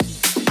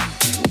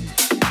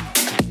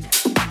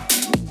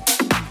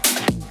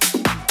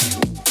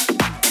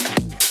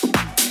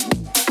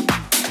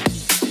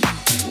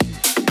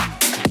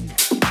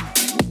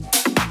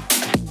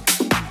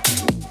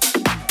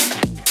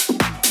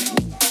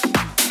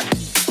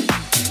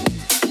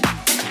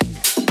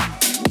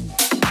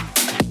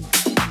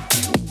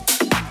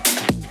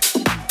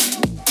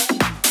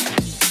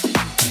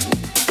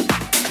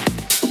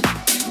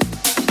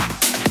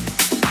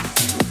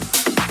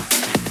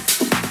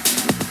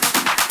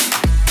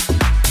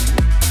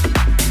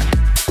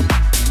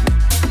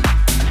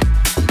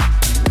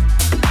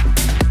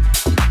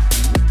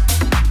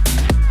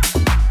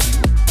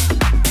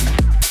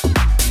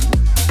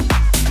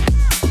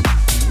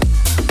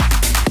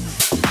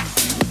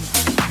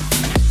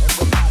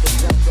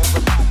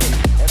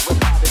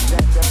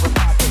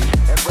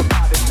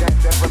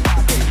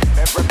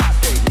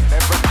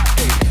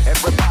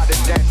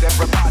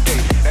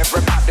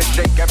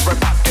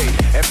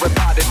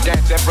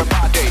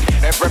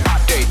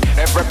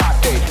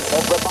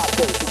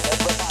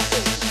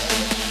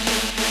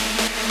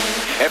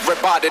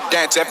Everybody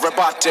dance,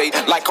 everybody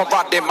like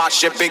karate. My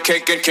shit be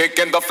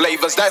kicking the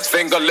flavors. That's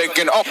finger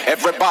licking. Oh,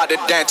 everybody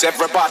dance,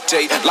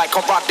 everybody like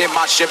karate.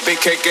 My shit be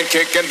kicking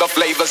the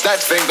flavors.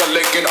 That's finger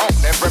licking. Oh,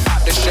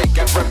 everybody shake,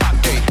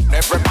 everybody.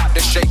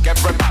 Everybody shake,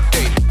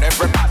 everybody.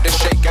 Everybody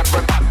shake,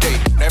 everybody.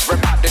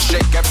 Everybody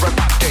shake,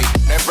 everybody.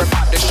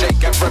 Everybody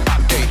shake,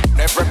 everybody.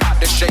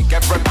 Everybody shake,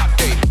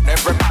 everybody.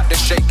 Everybody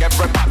shake,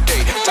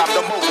 everybody. Time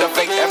to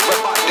motivate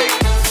everybody.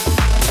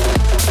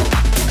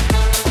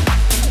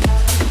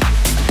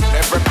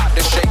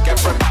 Everybody shake,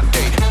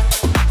 everybody.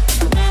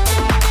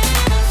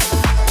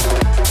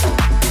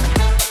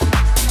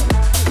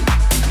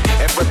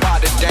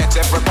 Everybody dance,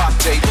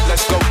 everybody.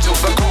 Let's go to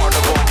the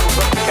carnival.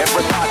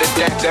 Everybody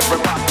dance,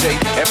 everybody.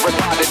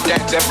 Everybody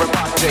dance,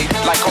 everybody.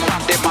 Like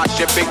karate, my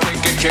shit be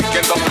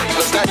kicking the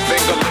flavors. That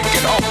finger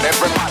licking. Oh,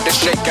 everybody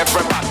shake,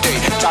 everybody.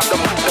 Time to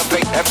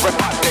motivate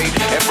everybody.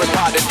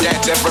 Everybody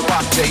dance,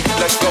 everybody.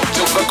 Let's go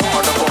to the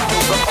carnival. To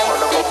the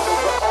carnival.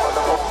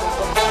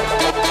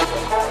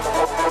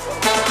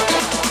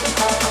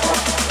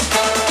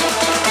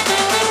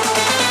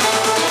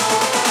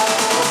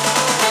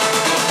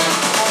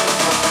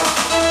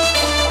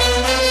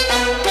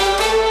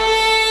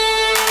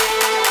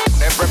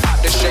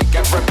 Everybody,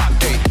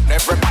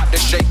 everybody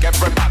shake,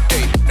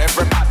 everybody,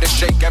 everybody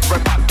shake,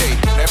 everybody,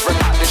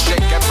 everybody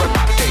shake,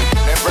 everybody,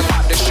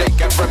 everybody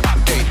shake,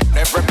 everybody,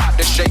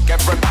 everybody shake,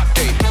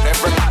 everybody,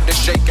 everybody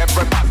shake,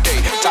 everybody.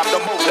 Time to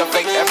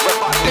motivate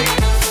everybody.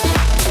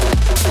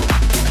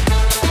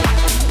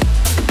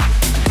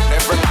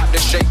 Everybody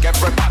shake,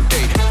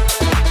 everybody.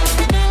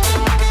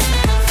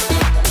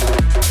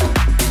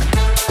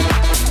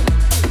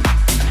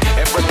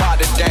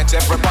 Everybody dance,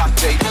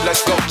 everybody.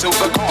 Let's go to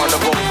the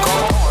carnival.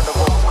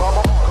 Carnival.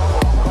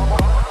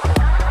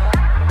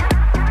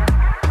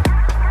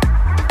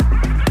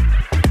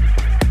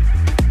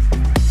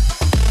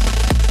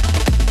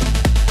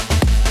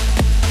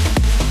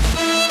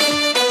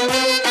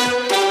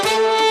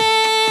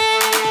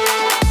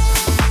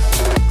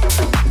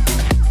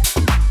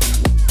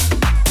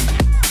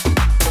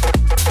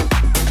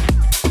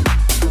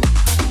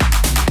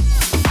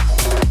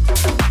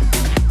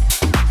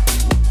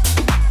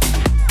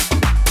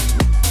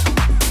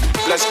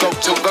 Let's go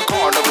to the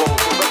carnival.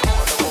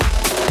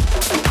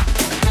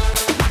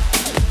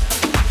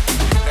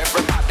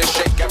 Everybody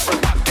shake,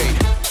 everybody.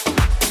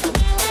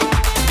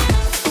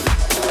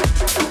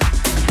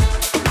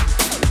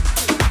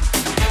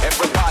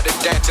 Everybody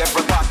dance,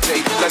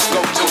 everybody. Let's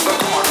go to the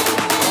carnival.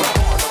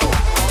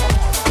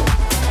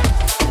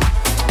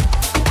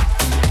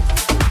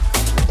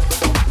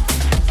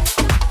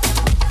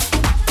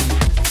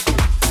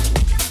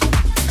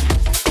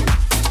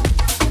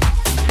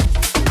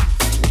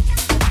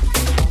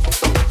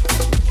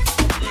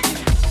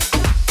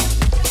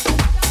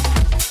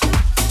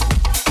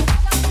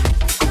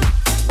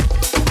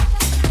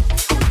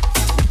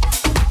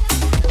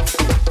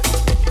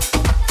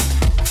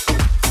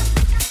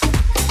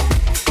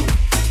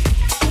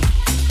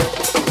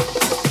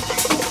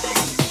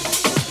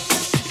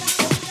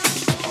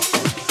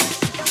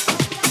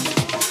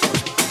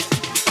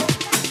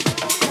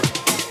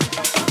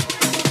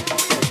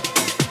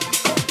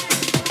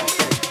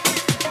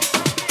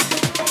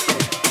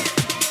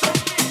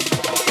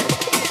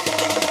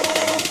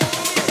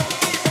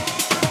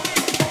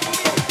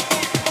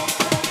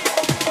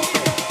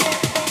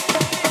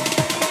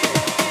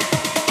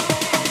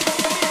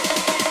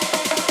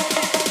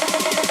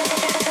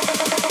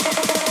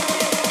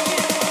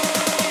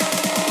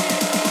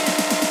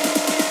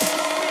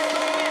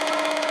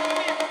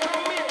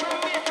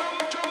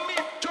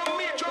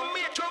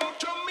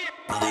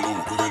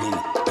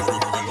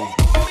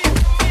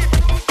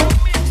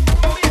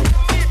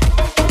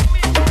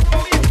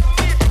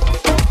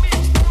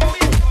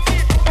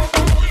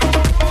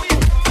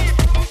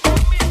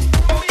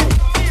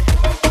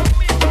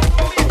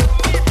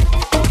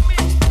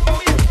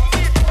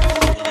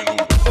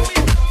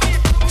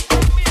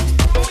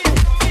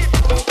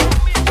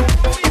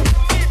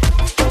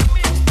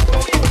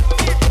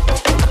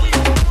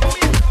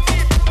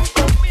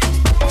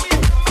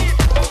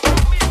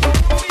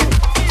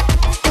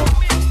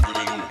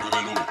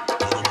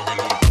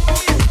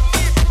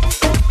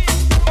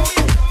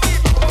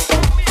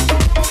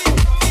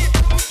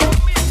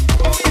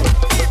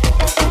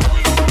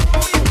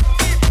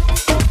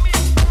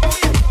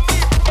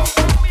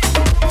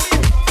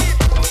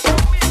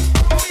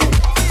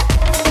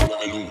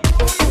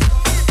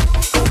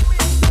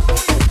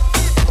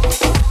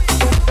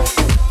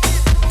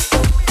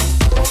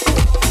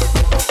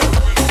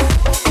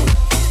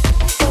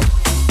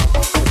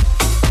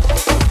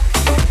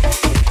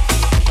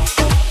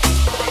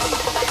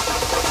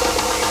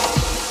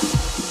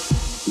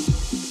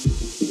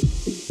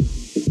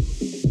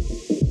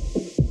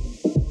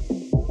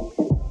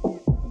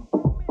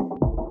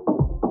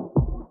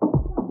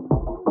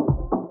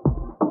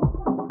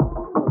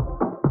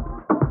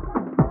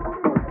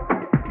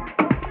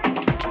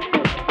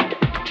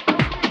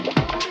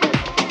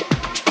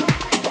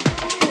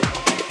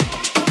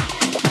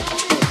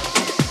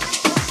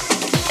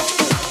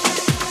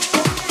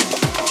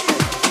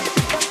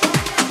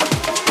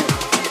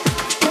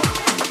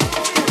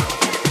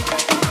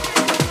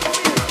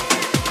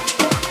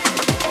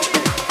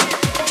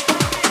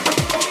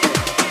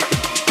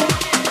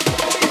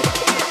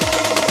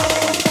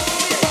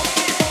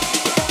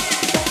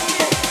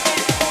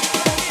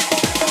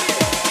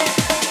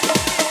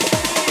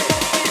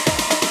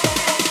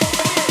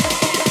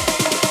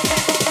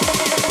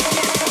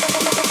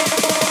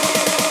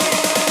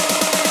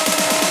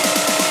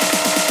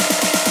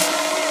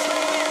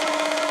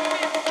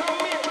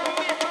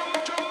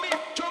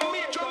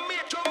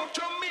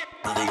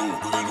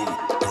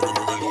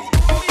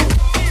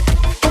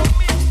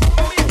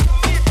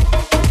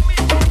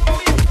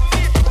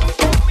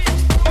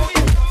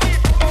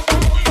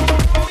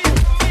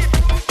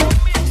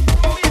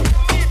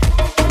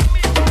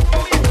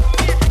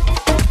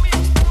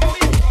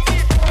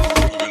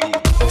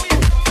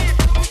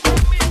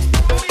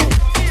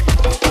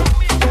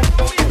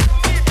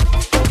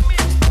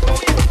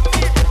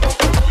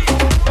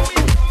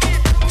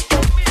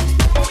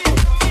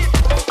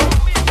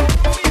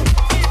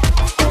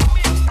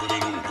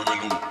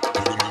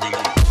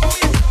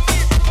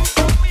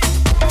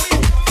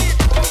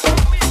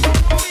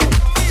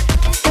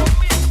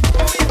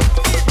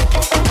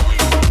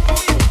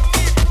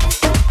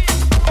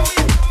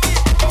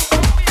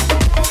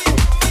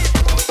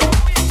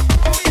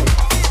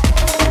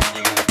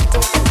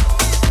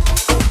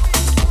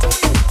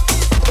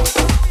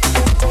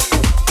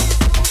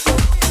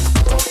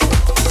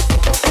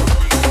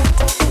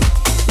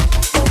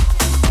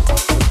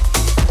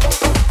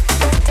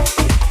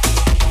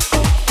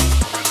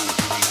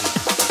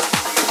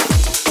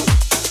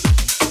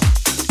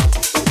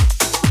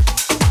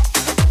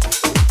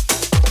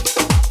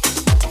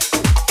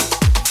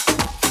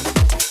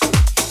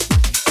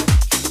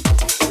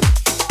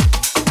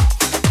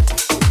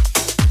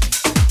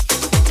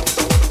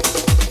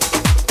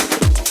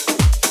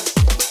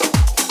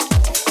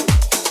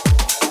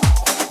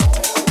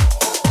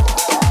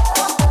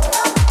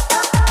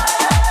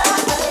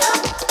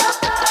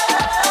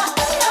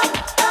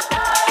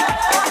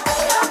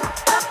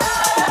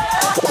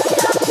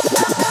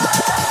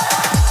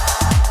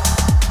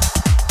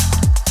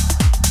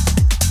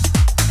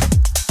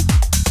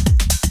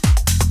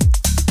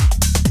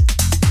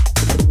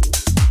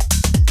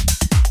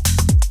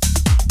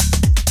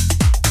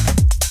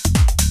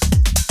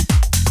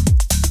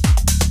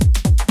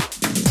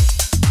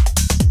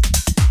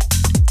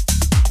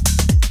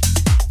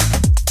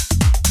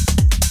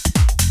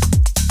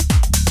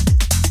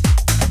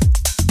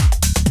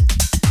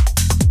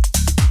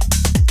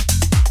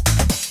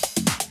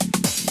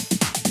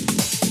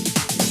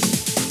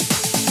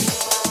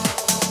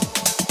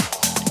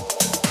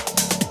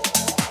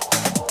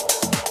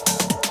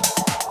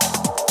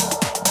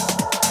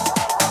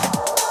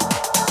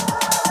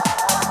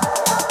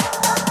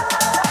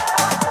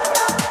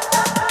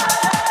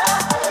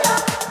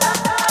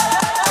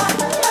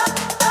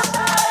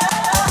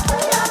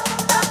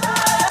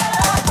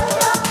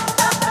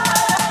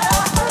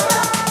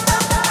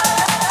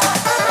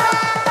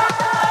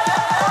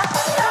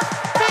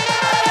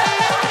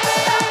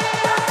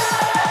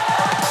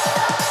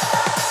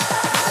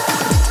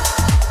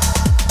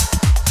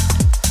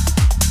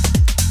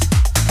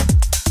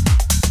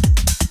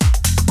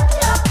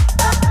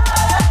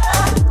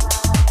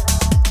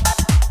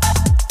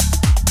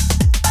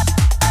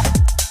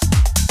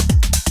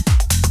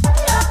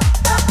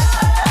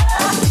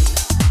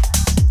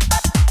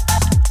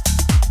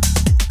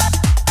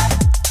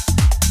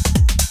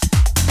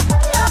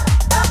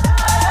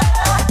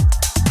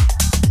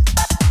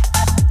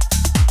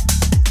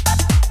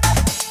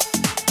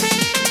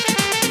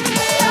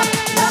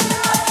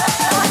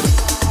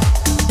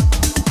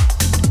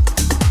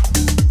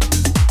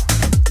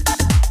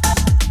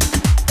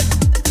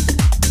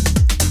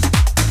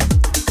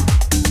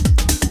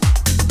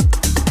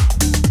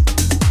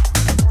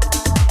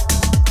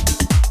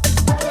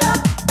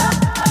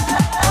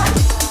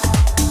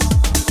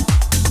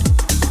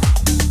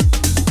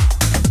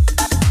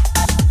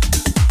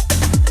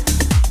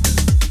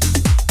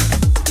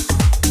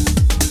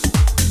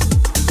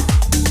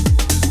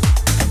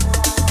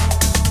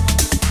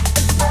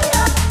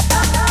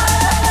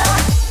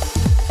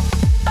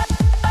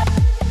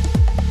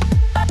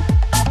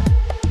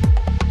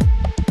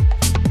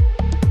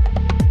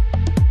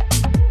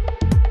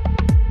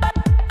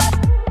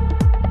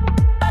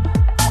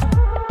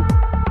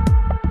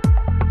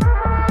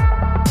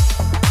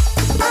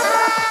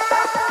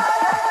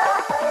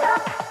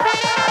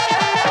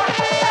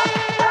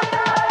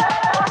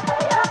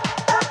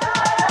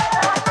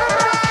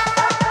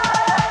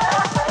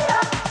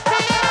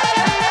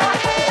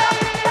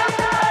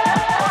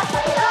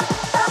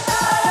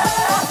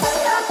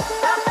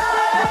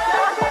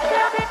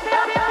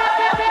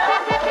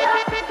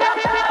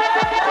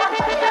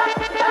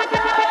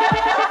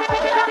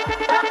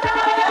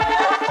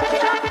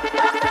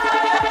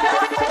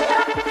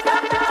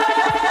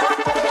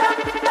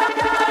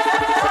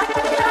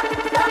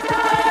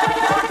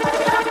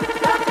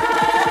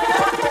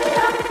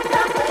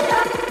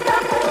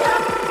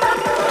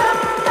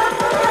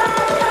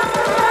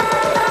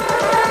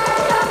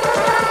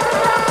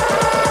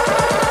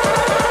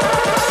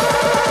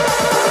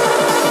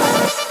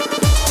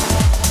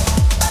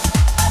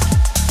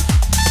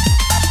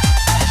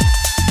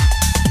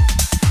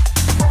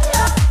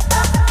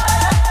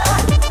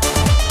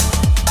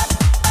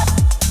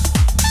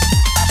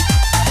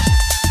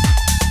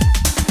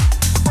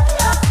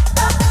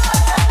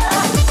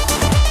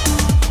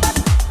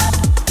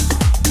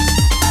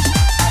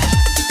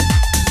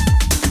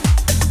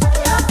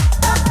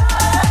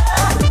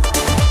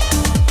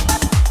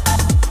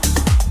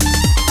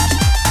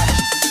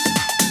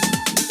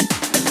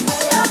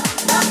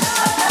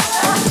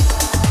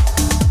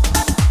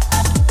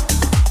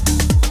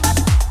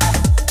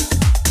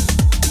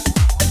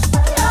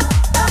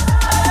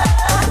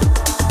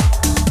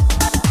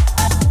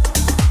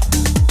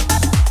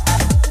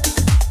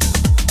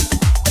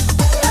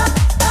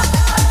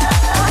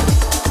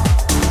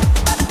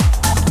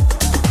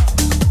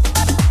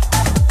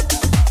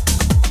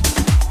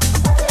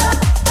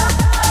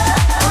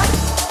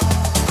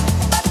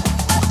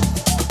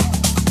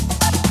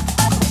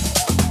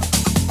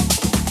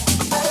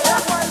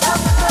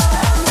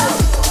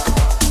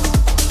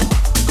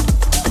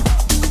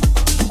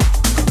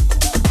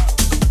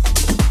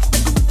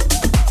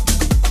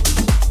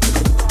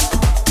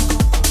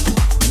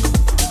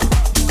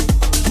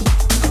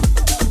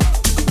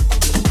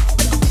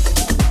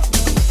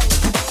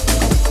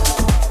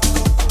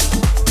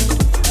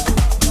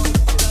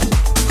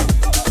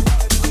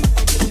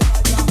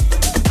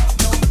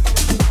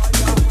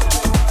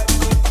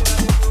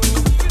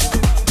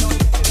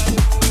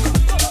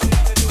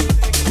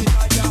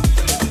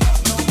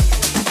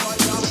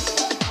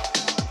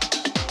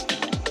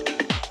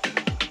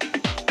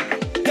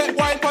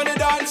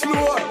 dance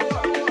floor.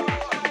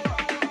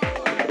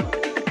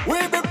 We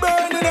be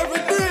burning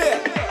every day.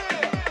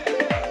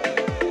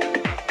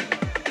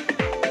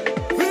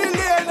 Feel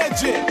the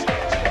energy.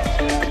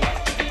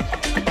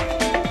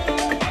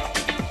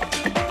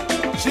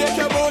 Shake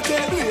your booty,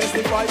 blaze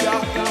the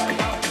fire.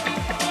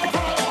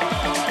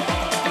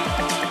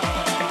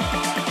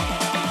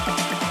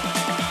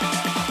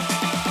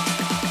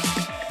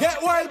 Get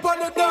wild on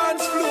the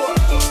dance floor.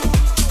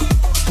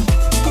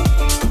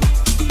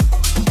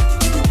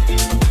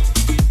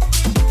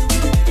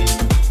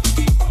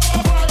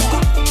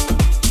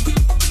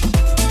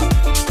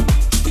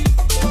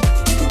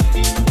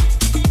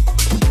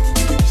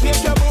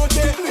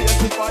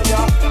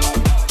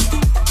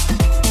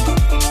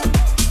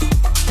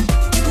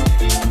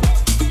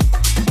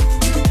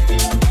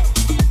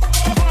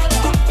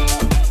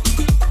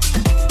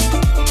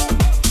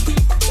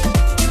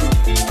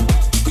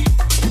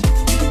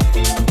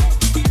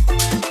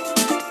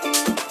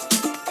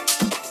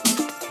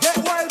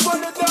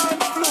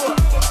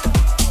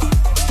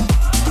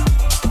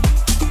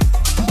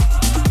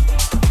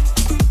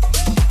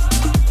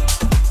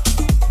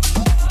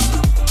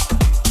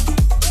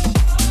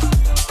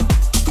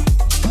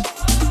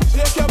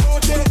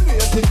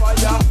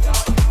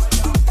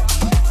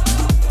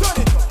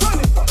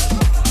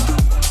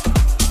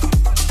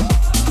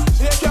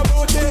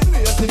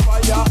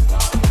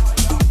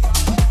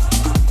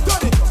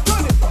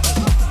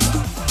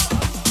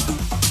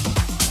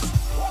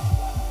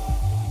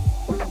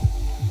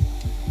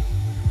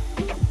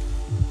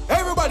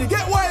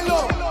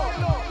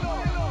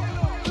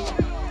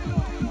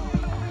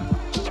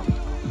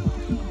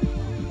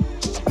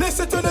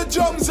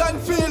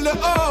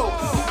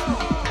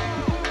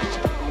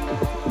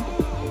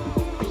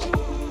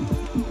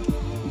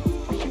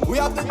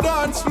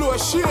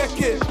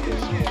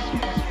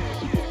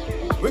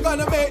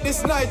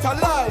 Night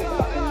alive.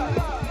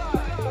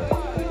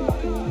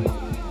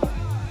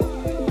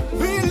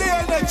 Feel the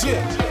energy.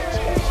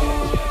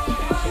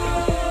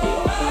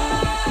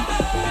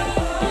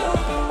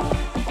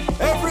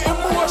 Every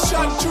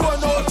emotion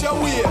thrown out your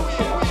way.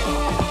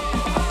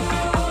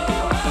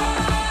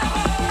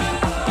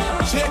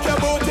 Shake your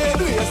booty,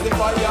 blaze the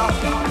fire.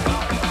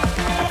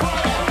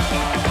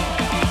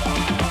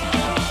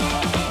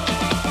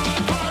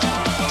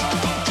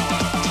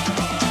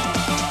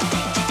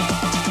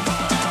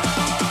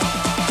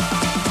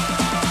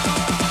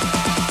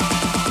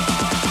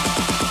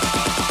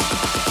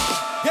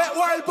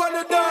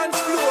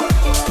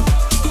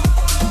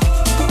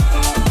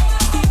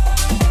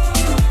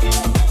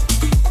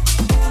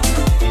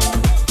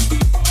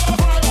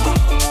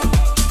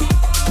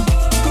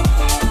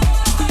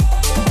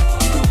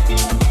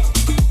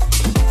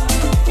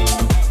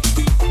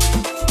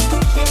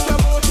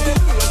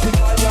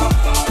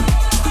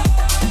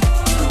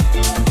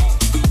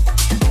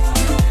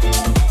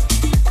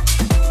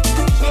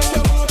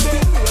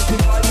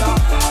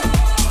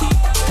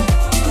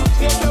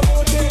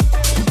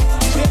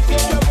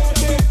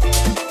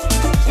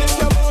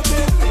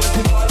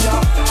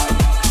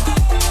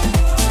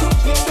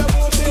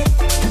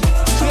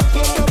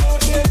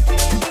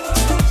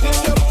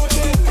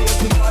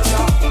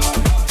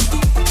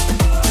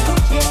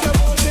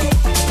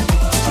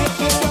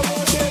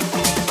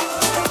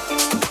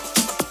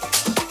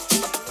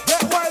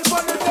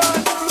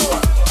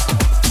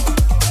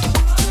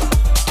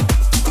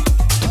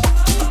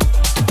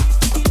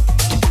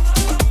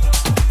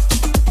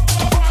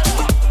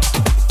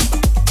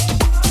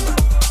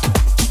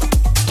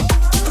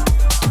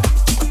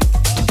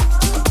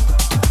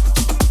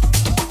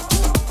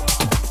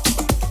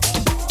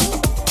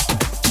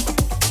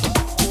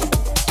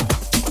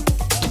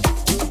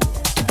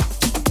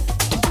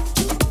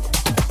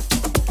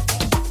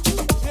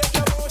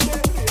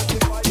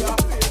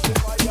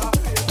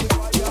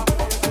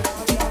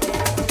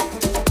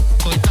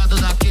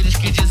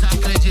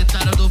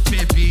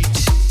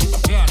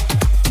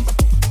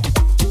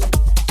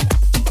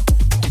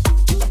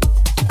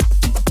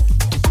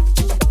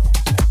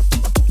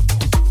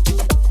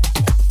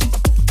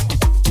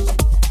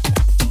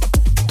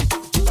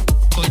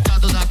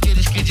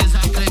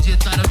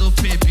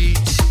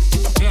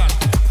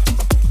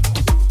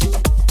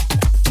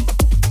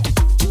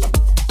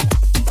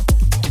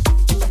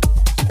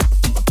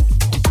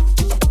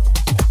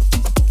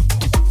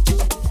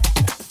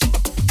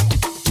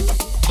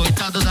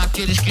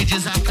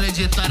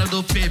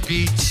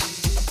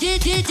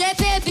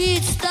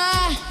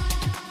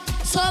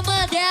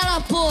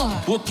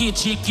 O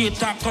kit que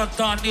tá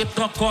cantando e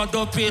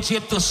tocando o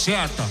pedido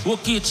senta. O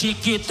kit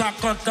que tá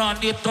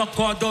cantando e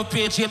tocando o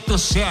pedido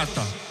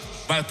senta.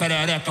 Vai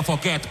perereca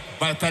foguete,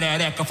 vai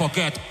perereca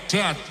foguete,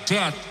 senta,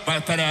 senta.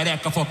 Vai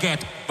perereca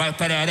foguete, vai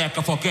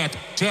perereca foguete,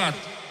 senta.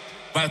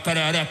 Vai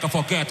perereca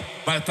foguete,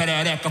 vai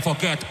perereca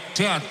foguete,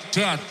 senta,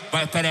 senta.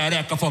 Vai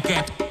perereca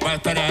foguete, vai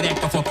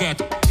perereca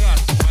foguete,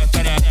 senta. Vai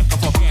perereca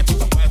foguete,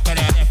 vai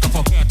perereca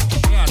foguete,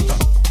 senta.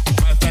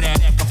 Vai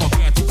perereca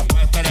foguete,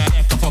 vai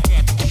perereca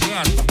foguete,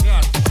 senta.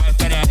 Vai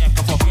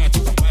perereca foguete,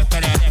 vai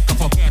perereca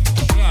foguete,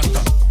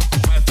 senta.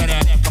 Vai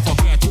perereca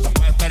foguete,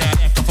 vai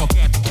perereca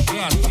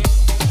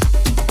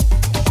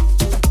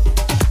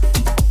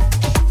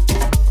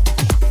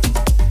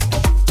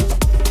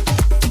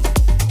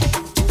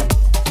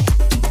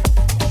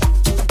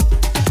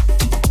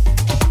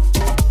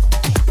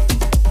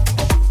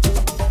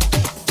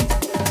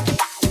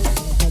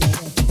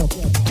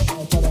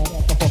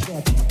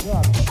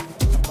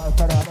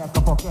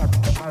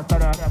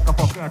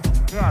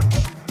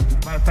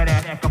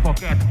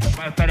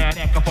vai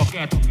perereca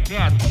foguete,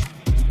 certo?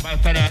 Vai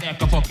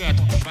perereca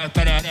foguete, vai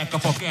perereca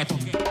foguete.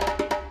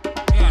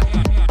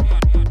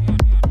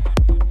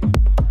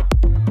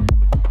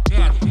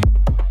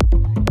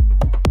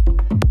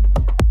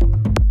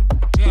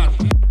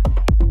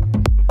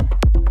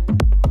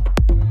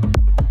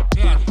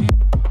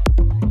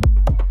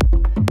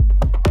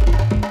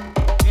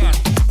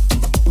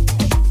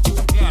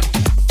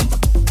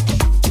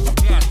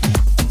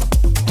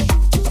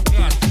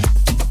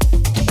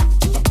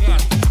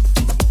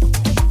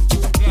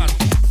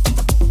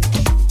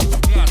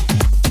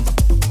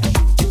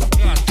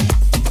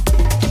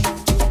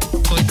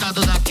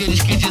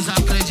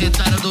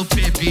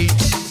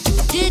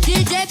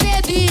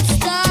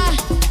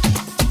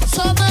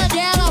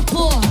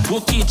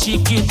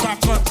 Que tá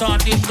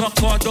cantando e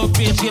tocando o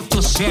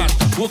pedido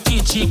certo. O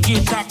kit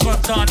que tá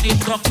cantando e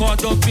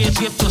tocando o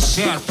pedido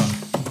certo.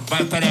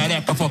 Vai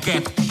perereca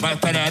foguete, vai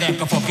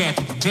perereca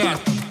foguete,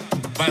 certo?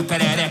 Vai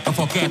perereca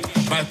foguete,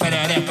 vai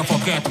perereca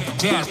foguete,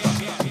 certo?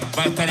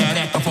 Vai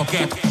perereca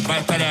foguete,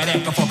 vai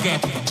perereca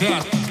foguete,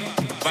 certo?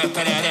 Vai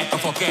perereca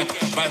foguete,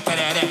 vai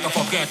perereca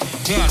foguete,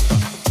 certo?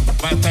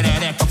 Vai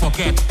perereca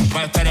foguete,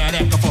 vai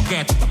perereca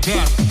foguete,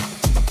 certo?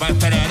 Vai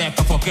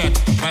perereca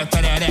foguete, vai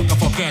perereca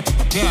foguete,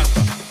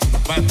 certo?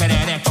 Vai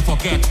perereca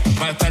foguete,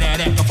 vai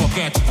perereca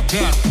foguete,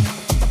 certo?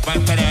 Vai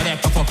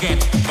perereca foguete,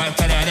 vai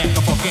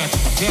perereca foguete,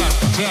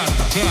 certo? Certo,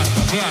 certo,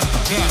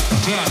 certo,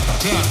 certo, certo,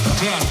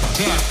 certo, certo,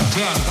 certo,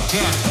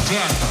 certo,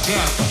 certo,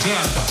 certo,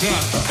 certo,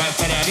 certo. Vai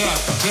perereca,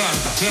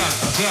 certo,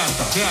 certo,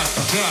 certo, certo,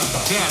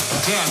 certo, certo,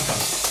 certo.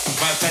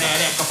 Vai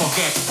perereca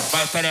foguete,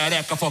 vai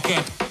perereca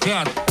foguete,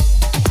 certo?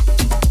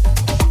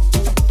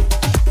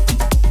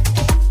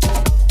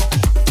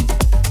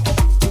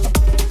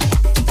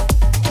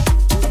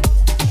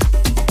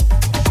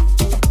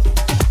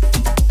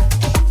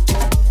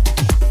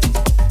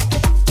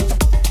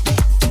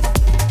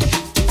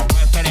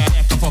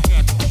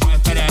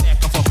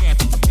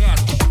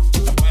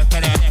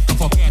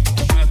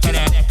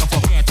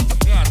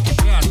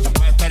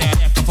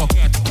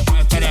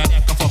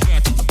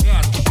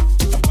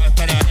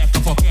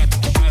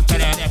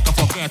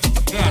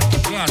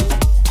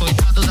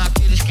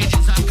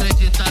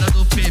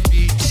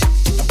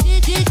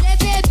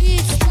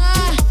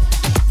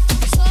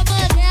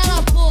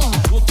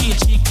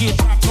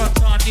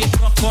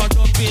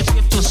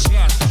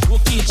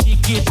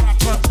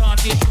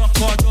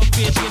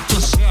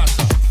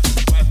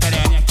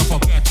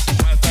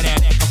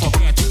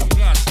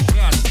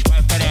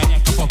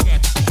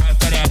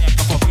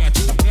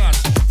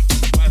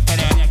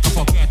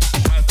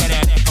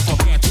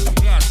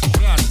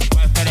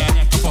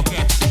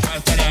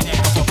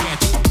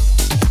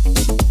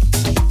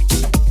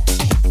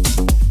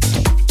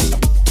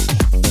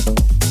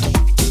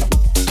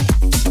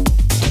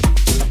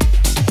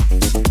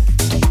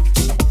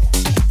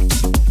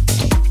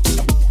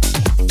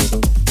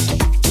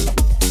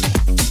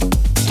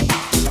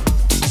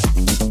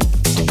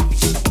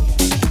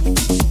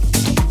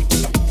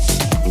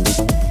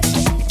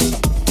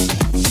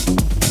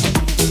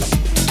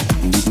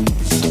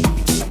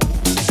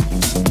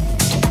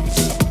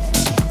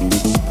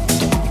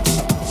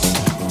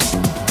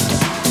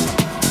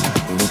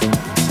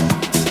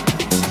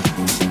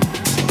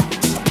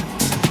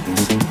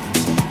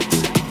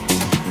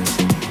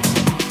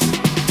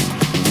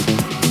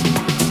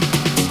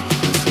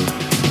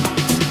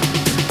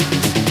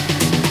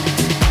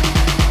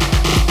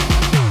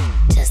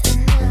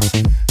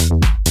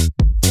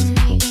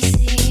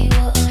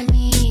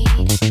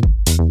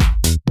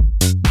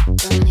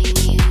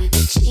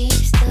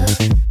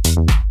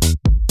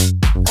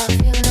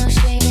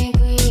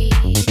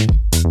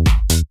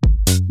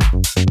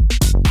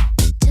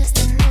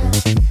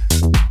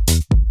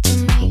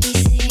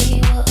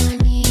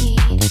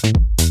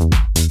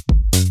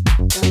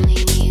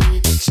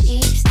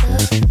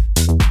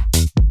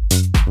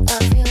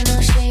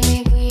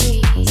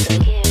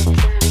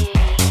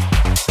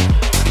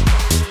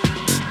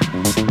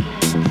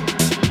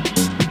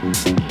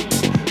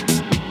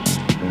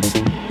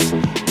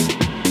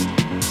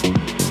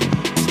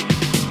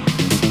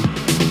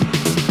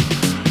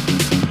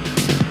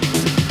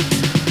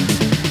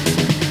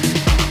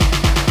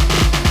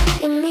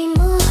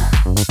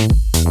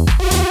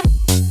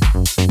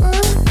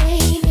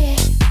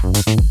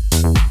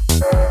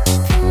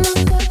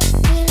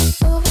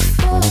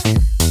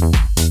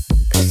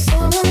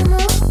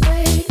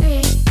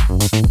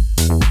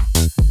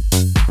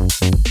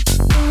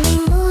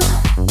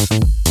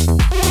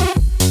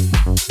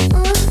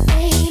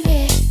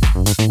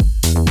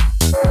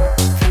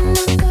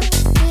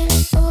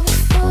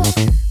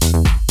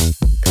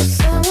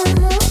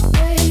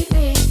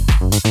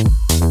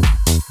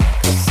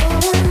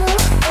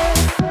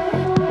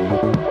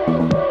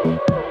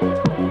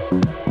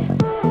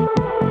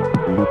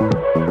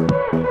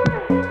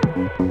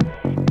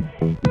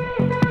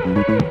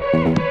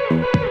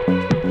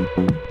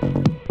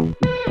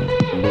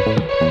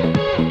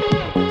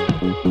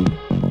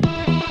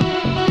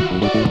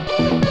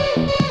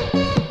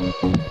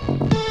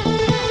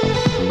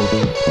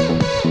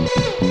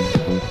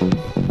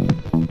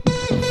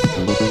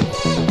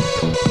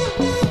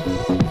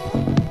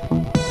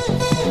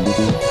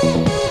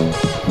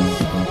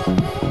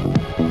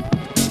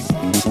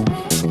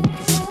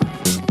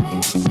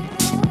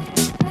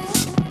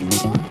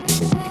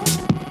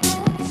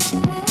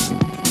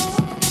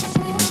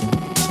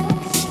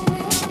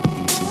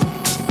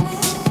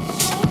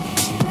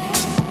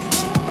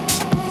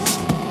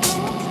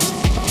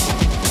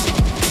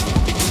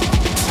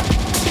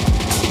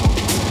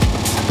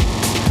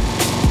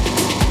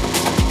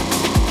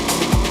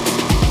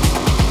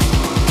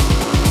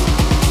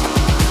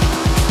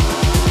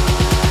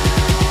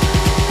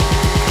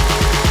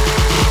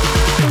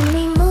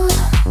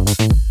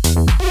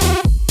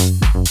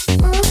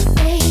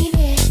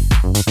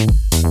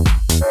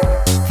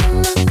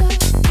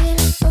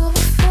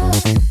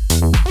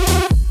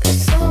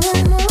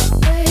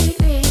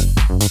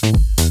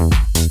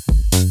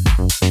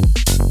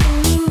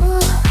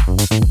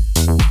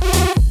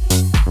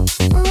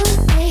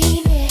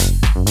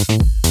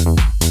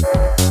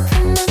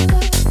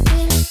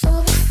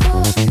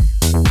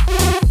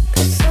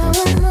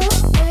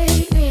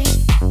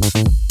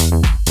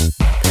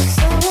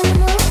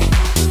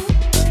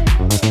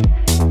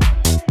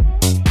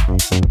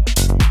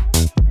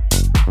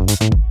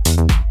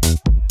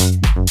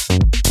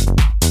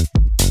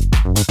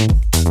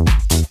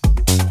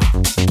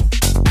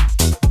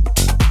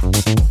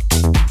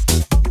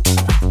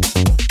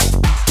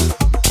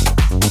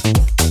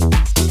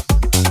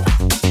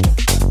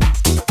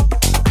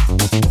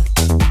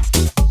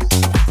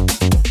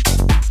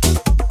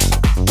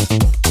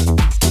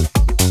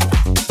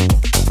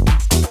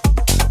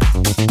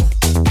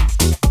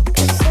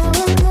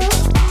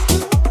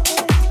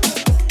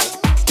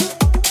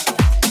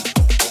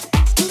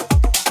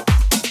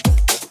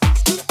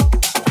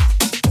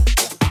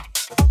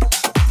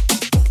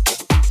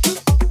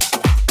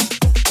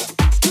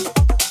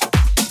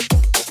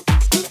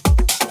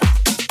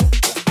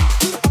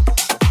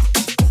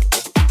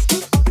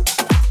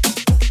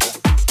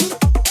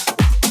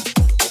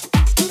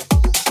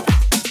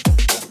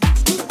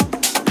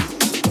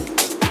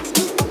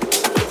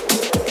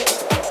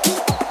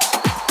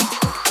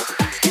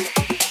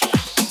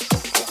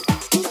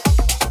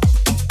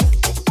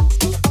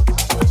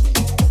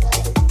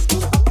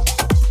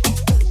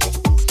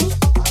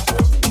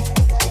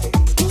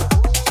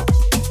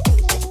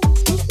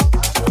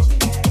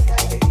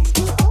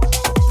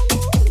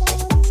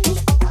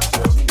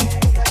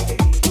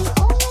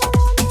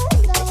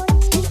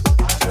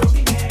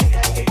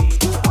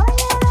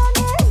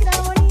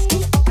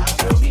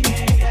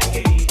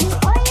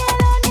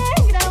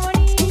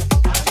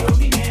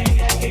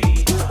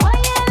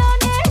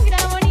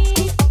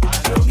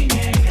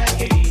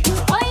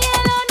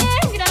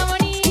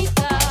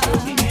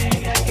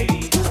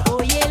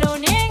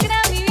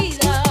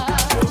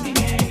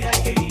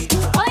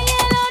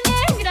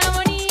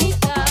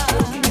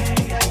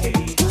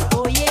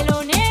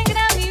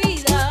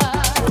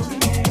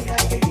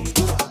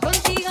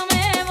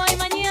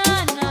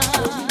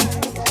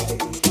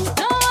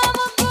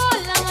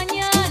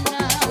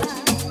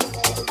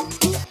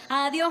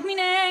 Adiós mi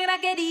negra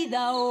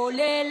querida, oh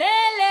le le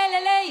le le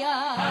le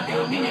ya.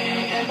 Adiós mi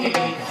negra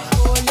querida,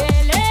 oh le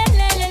le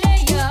le le le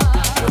ya.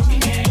 Adiós mi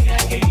negra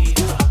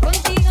querida,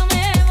 contigo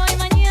me voy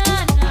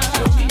mañana.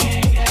 Adiós mi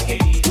negra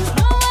querida,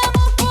 nos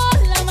vamos por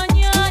la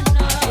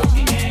mañana. Adiós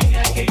mi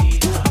negra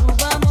querida, nos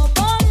vamos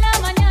por la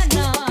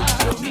mañana.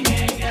 Adiós mi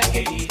negra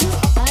querida,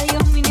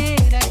 adiós mi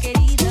negra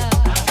querida.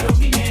 Adiós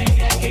mi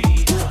negra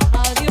querida,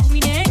 adiós mi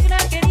negra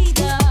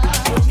querida.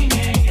 Adiós mi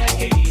negra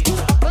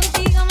querida,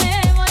 contigo me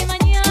voy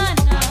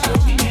mañana.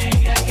 Adiós mi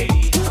negra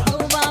querida,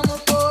 nos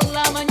vamos por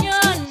la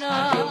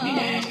mañana. Adiós mi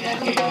negra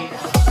querida.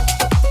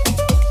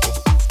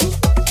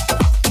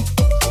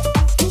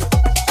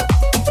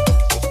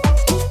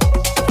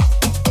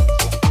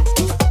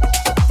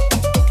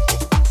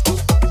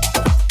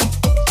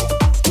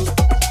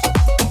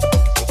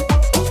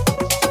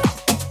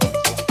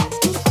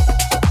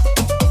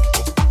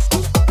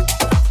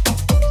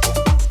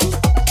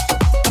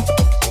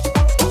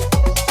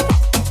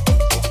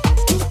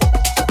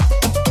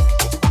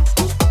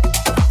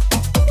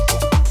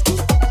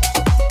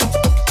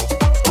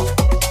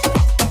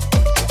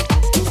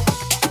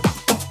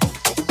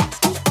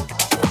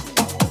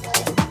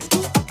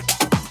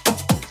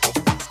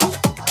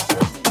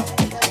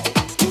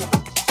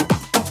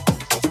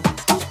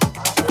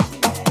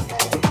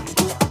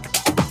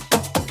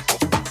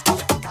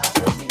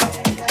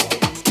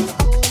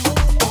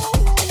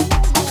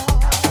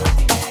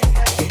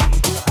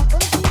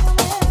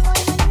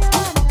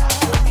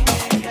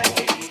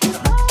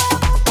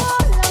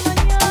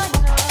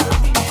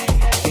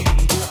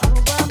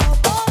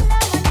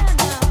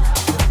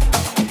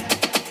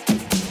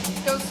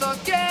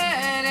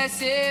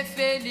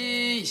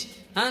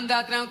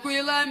 Andar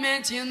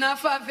tranquilamente na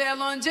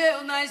favela onde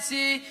eu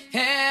nasci,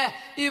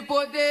 e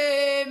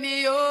poder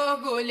me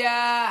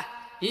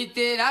orgulhar e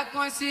ter a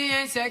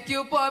consciência que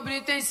o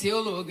pobre tem seu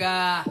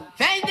lugar.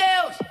 Vem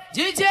Deus,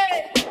 DJ!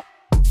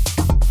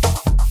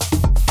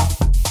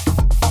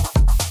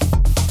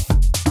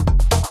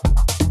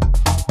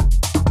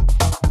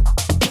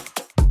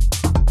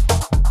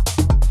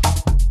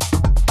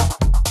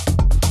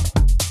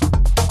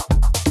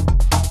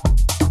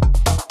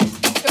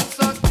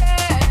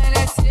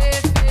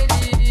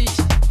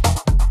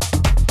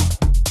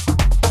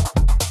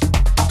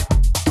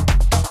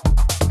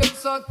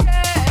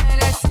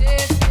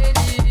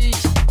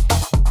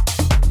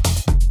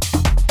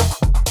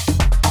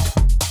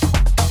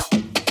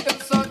 Eu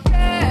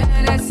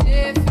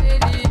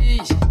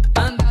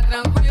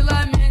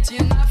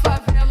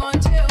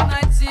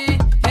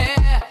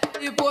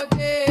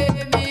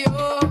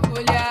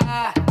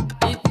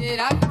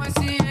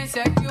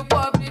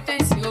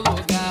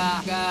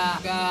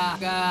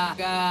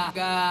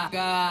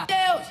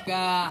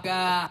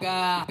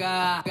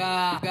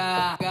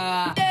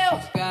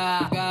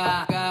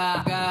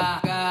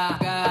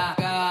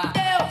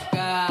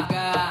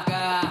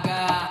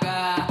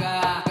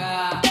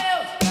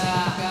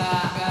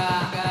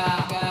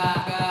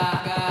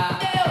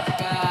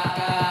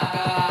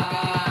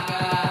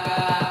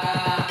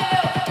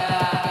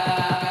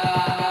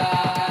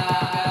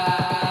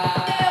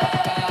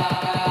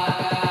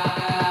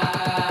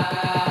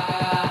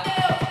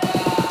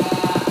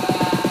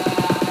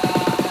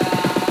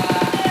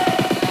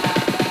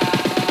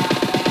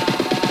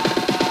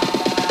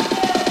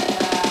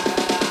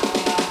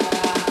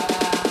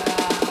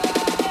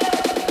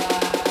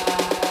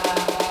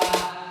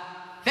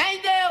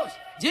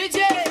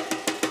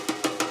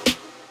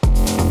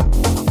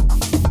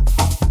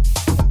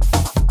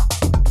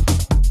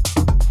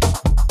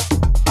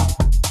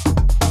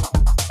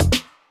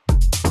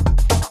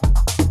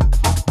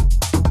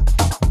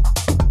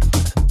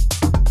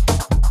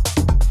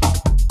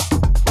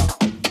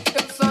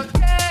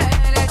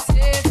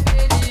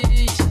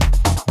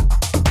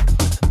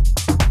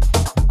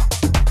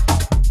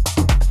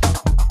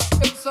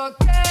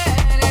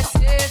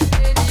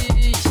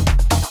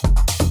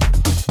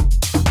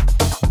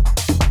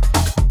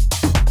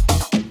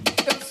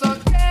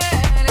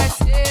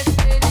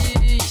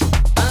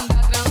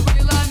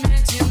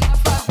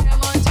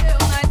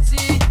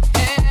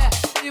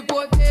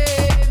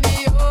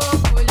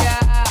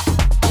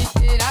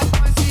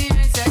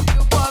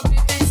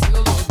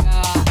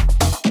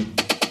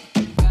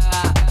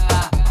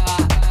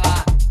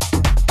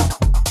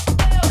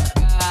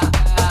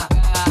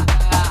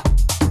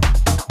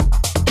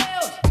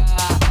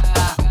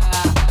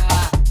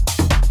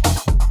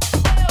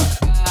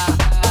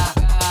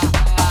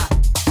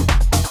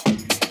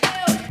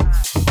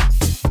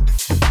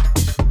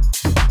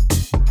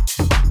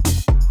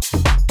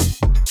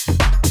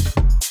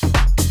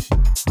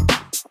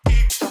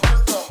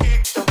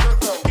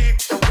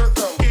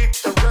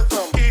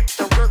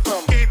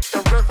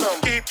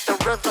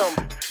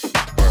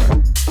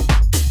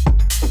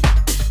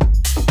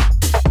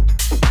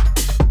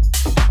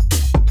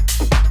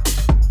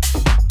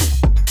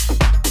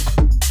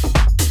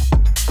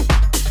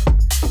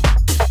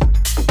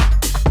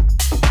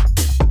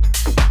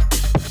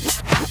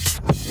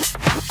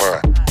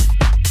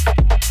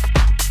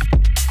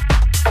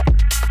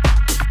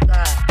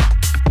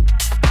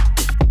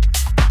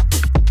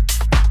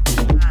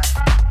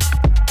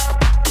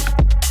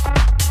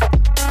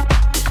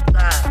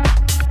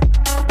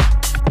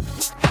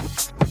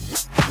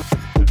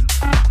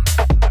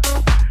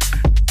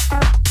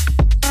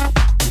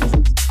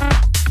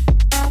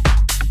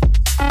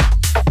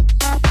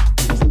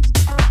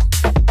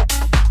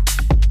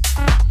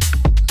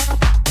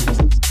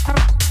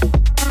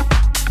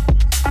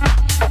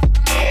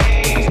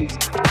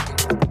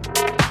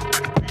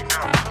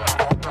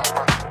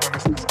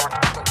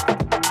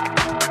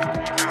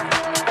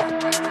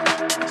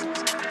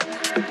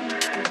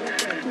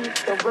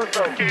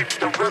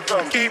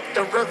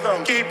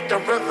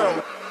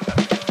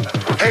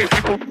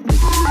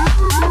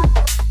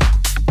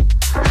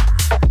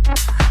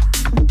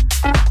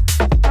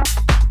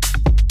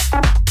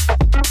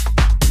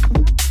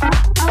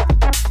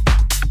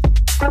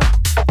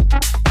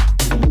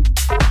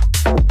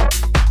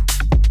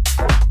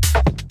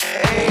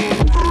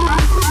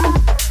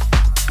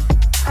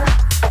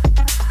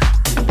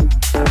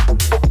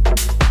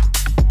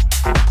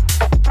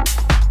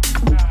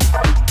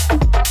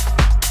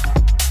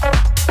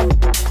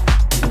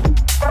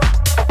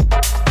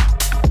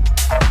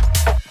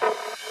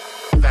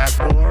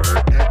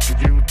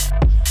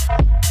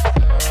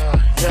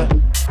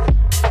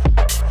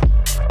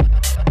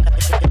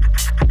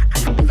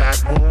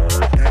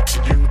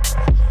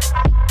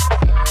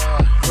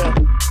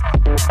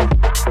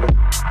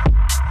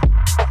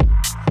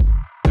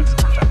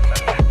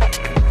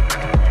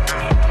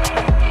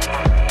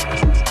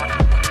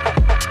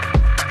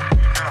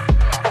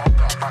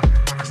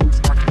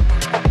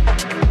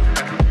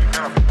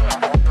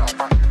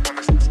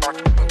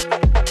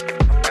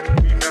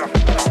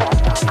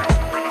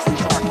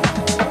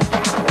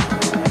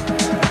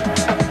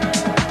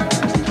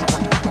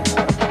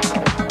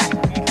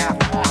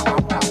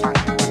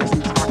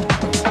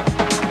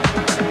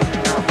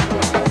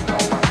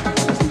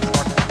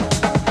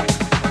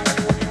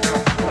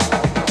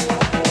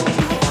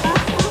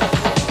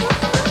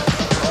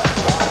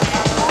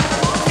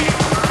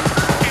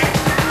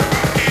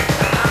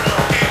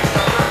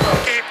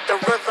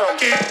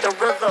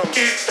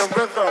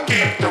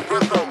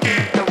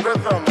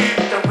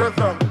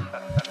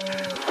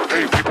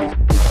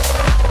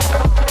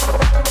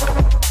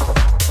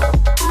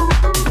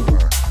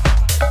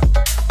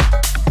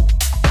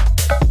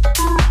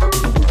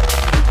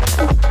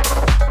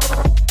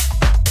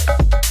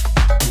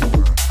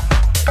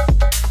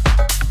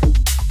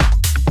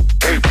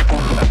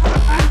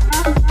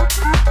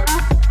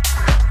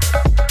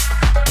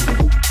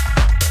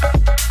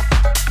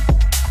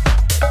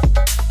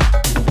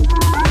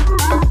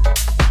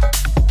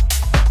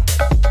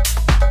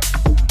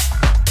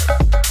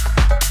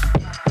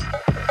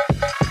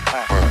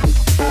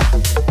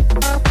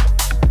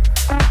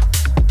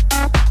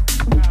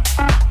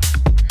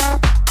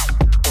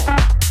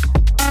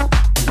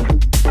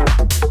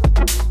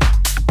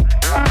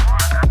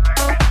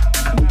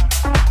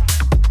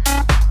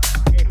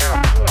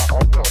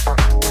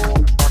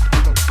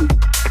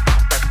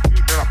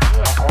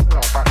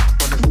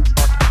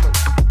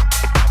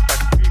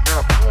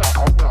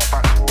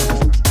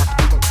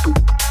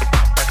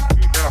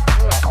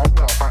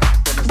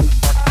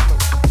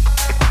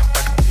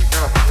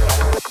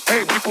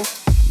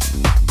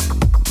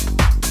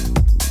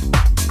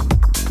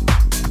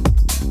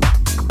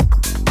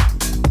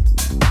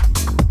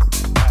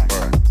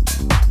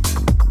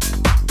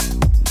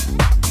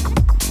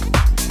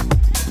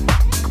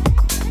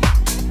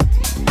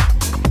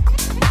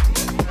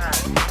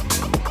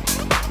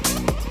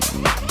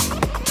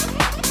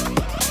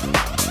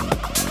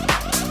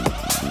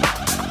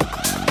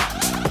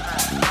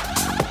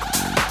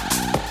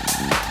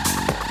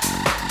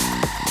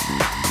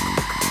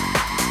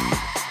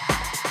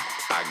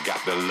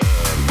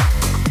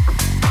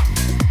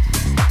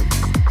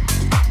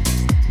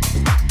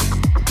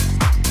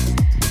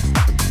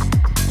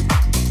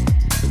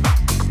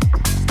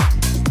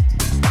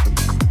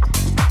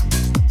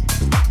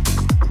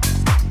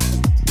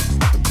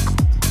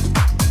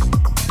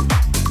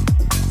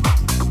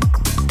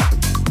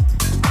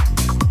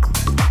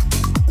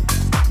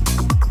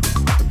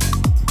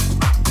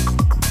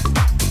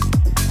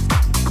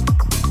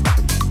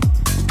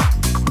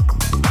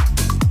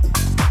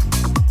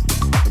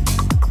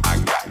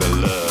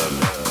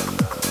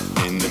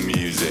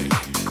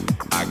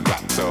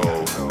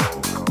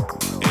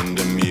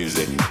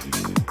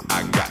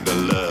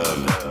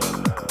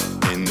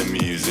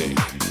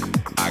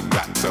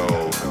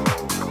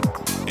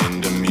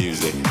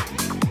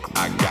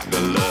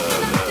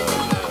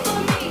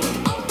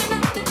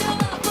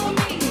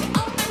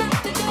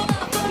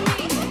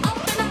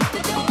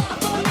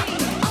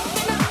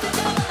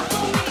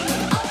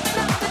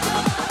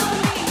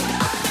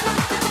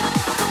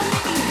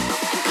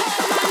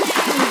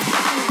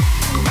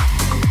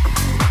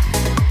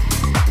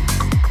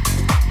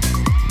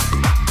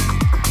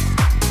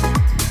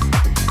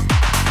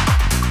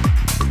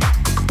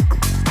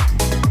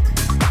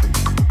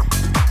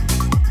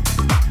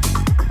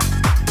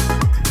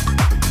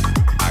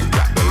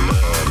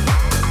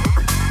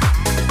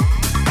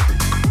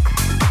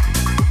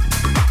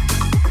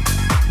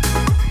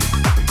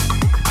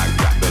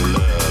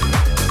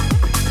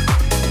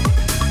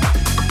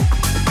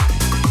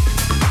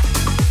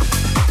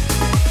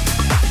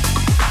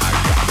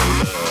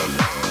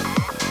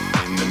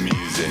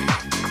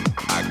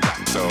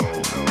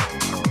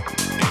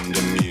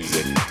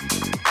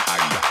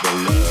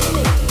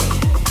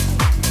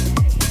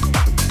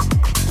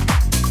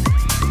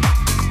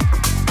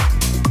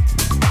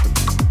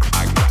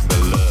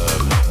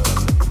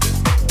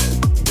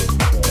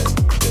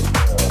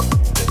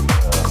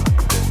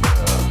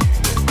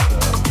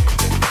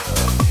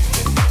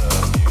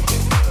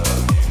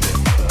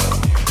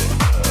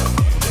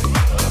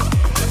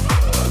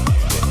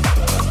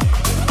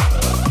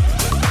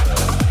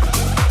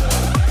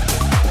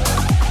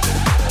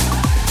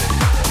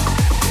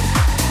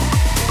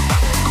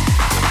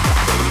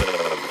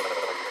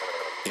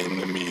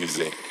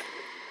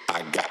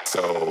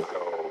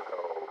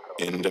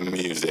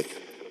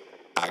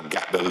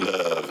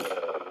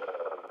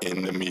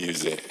in the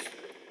music.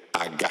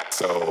 I got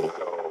soul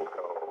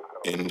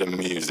in the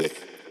music.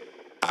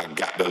 I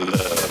got the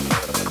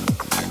love.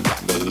 I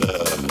got the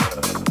love.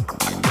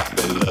 I got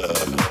the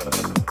love.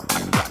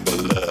 I got the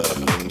love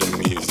in the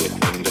music.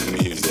 In the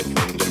music.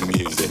 In the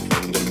music.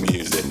 In the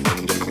music.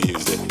 In the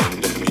music.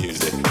 In the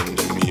music. In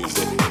the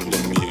music. In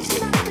the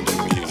music. In the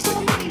music.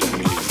 In the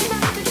music.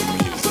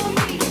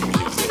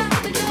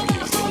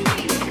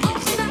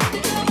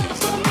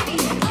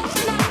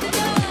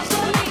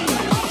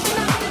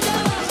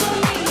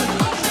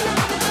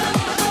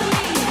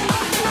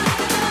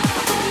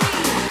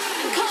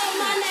 Call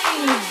my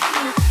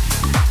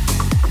name.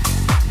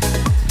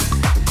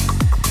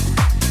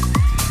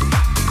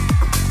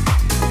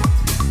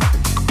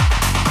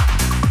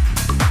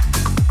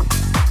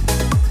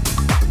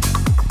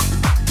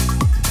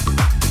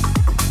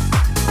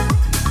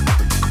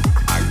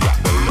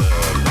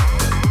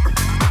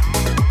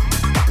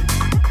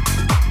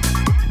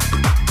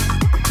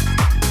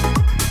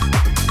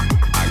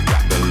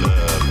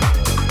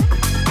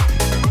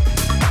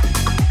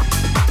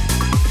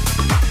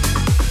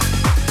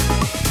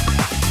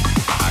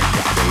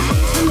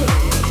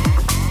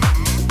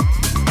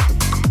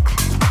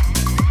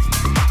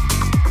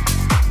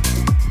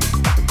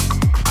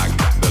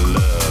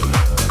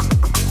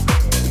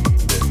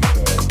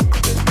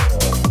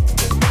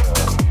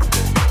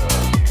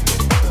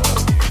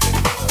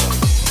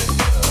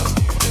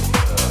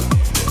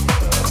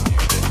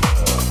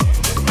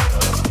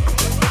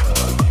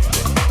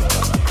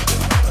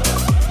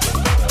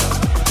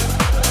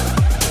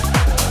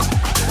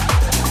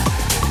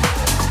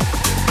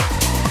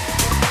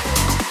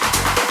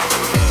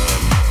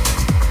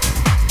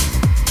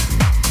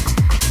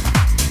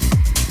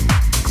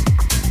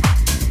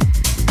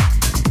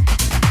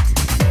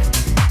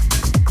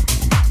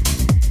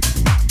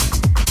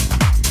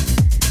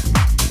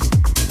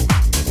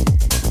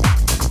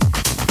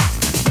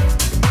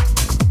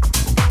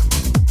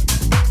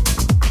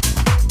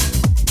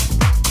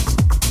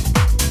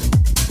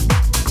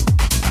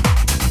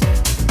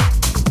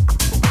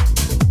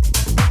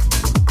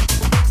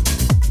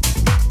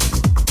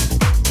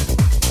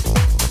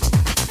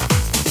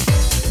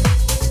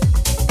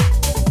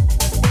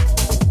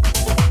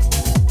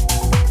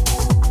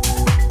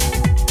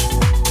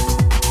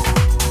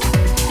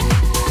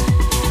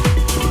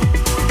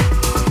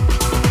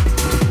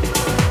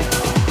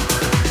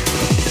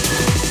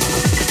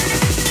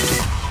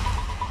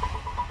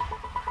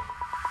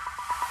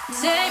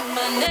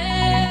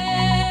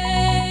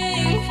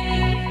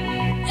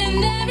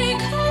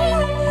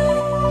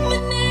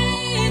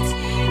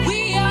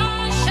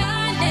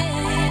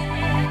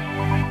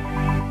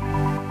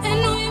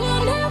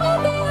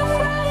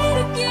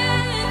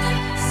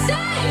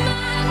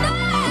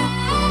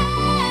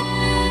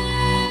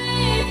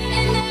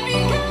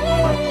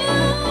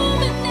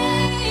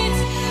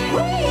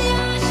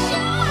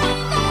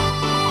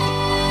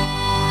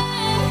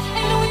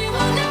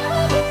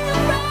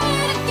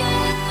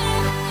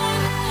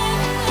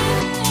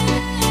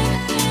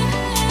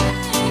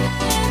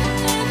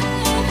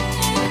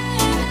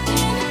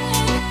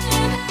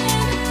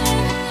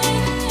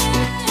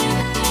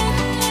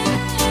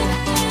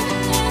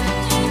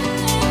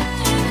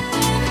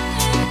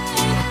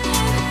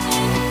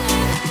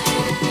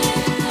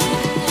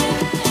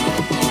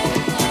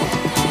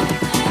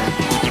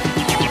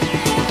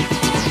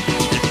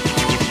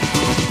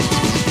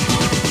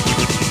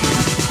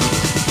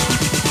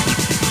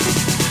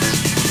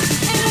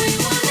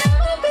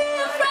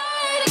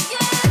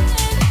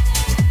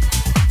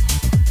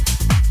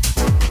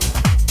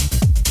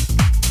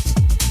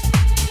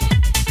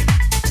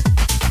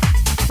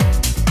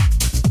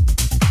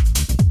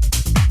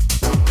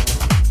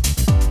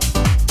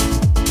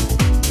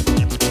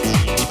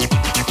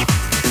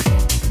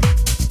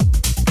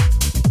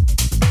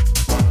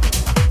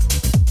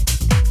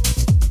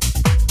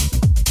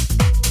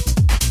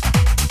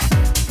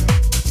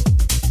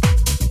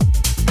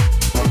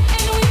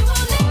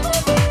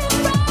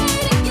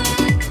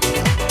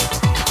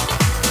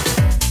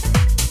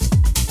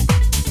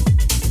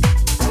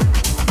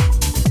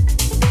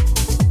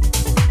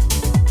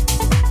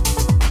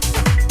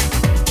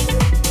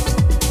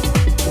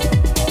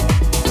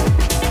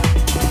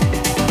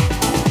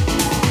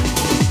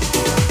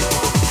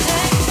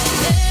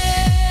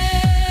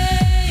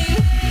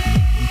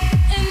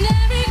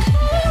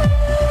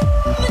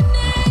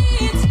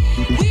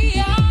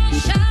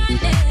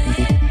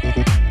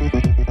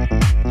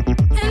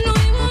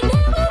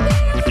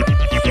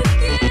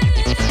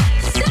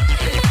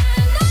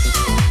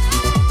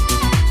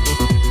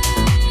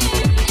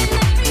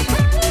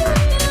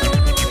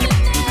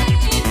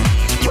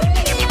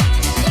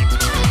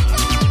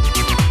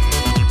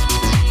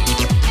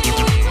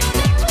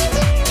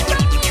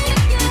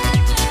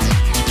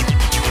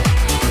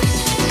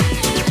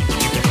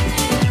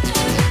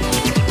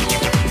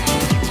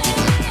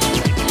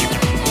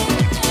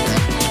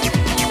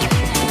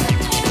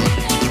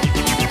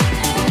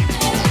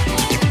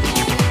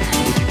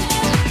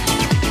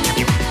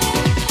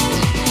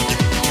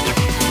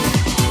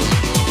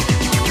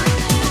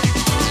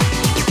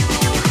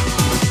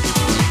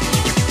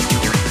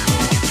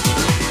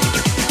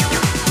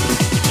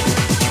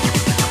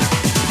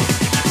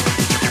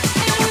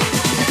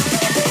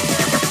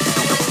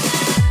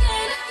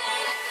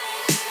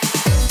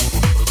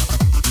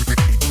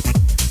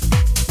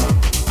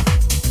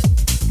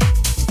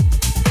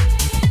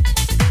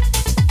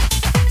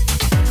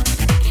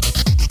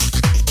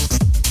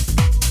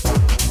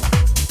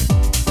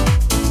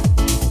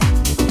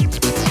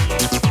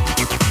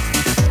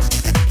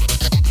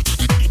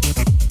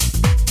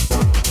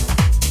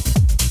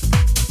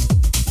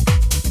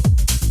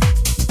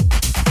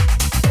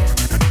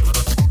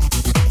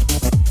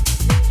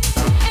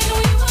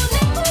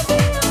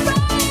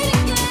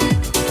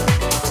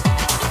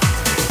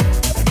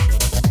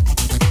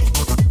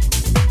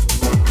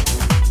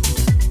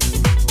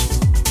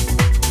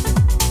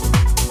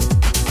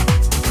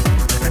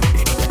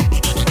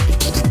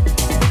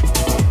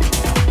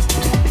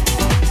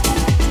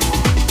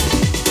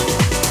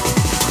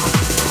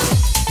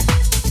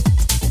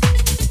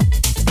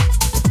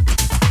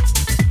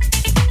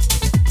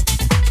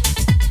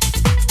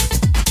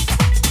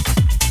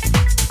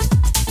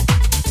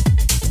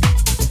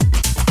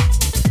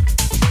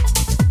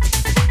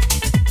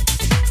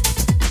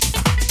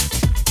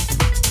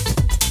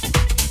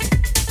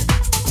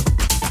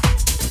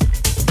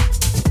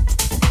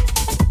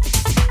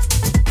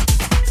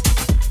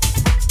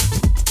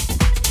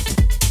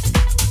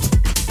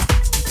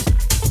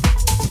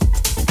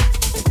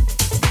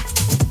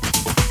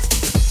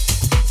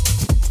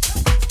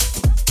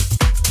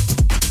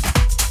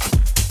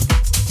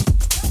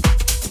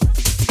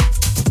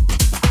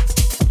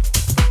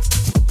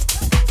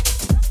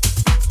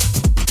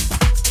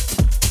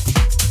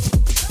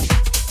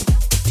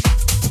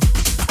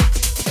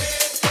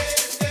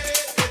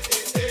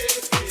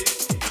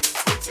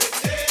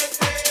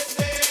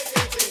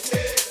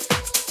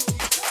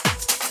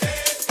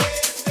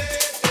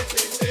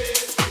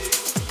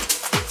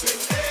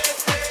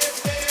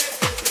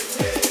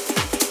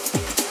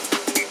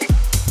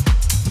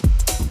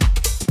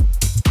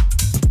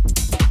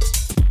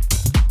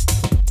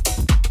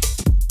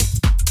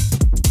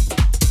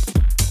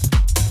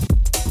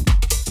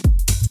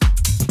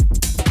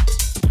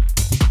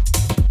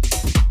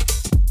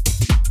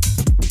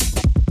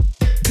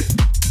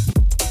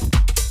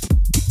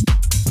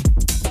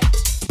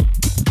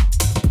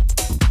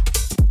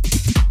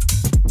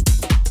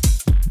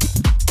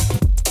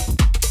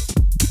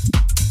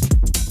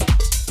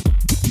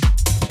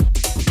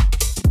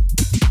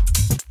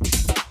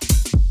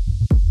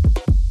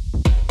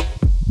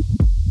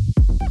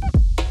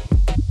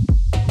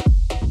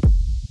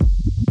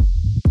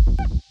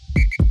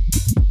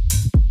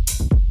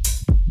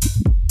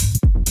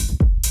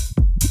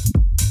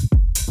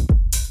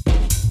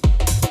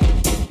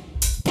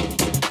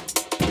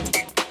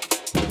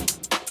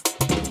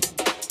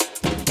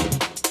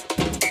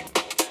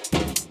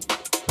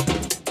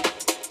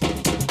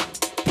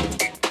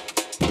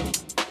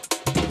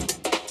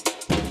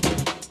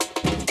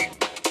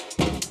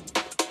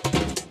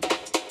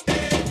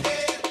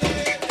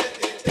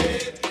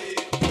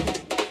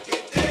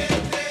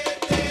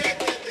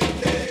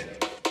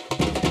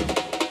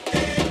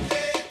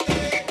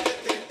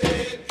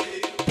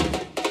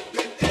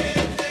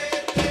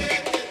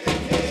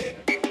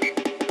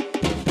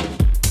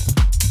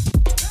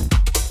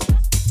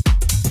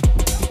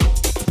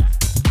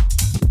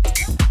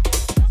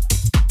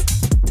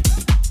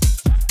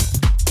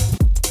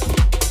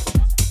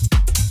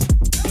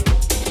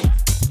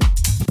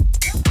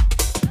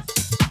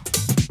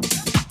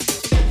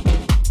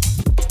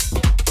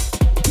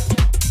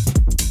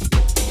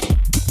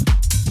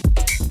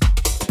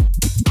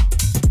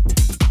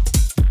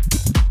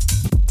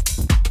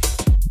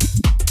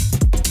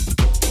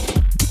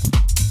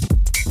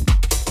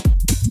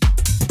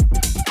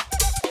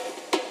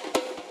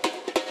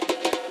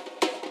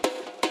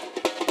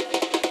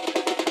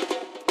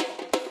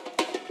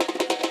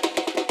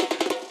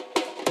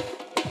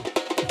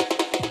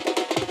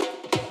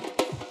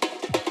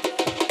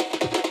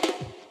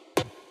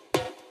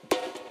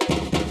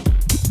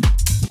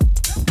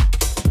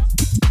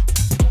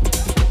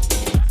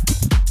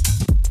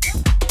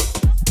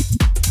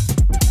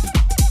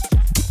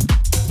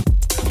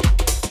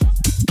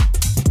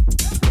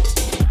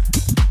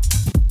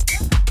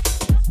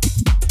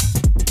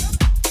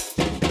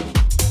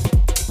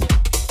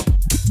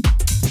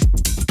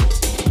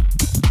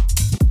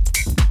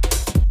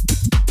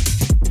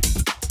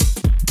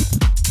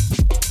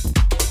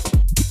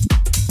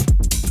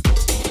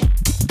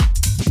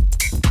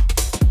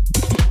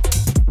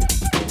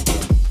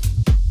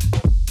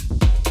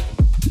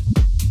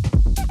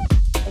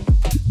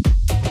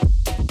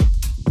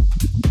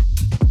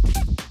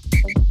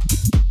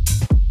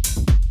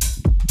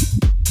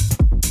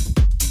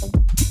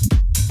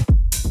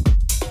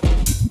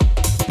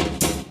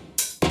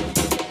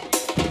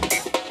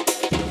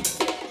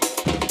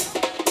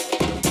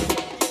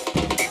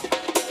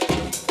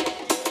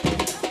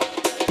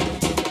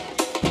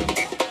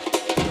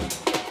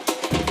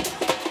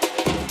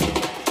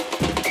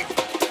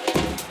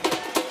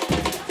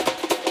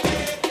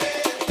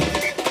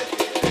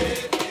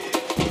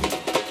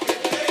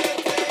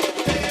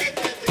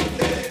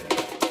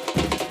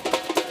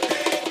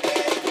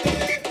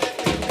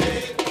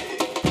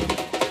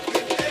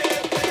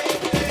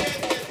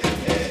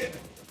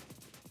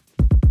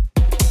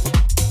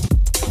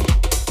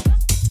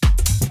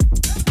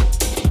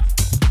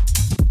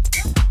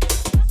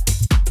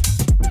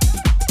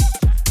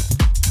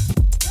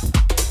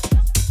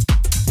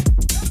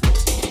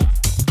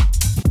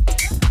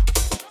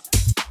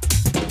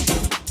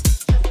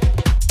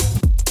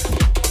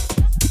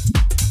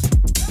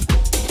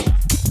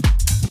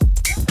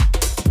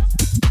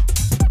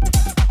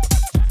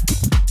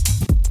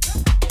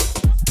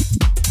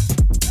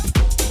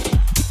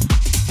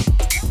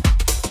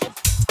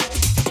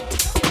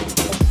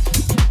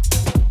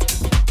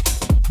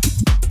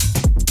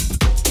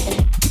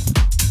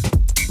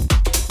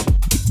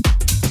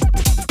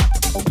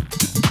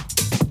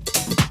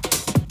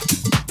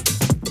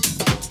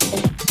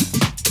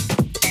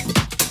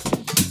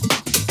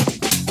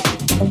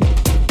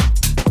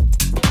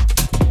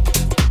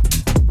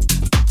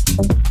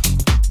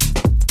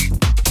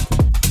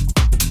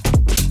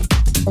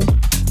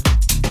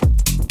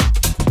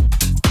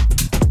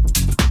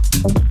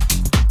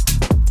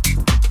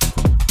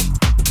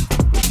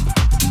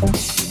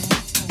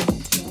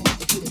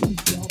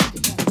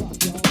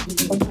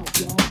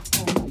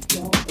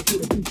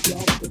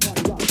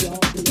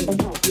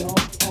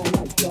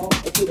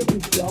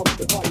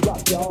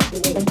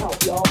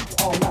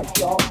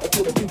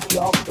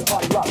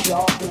 rock,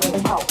 y'all.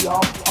 House,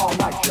 y'all. All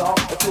night, y'all.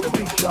 To the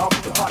beat, y'all.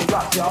 The party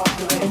rock, y'all.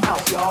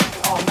 House, y'all.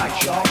 All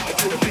night, y'all.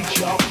 To the beat,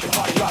 y'all. The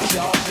party rock,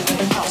 y'all.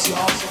 House,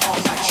 y'all.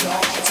 All night,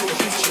 y'all. To the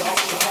beat,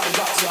 y'all. The party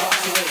rock, y'all.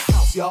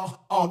 House, y'all.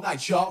 All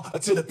night, y'all.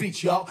 To the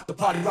beat, y'all. The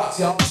party rock,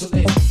 y'all.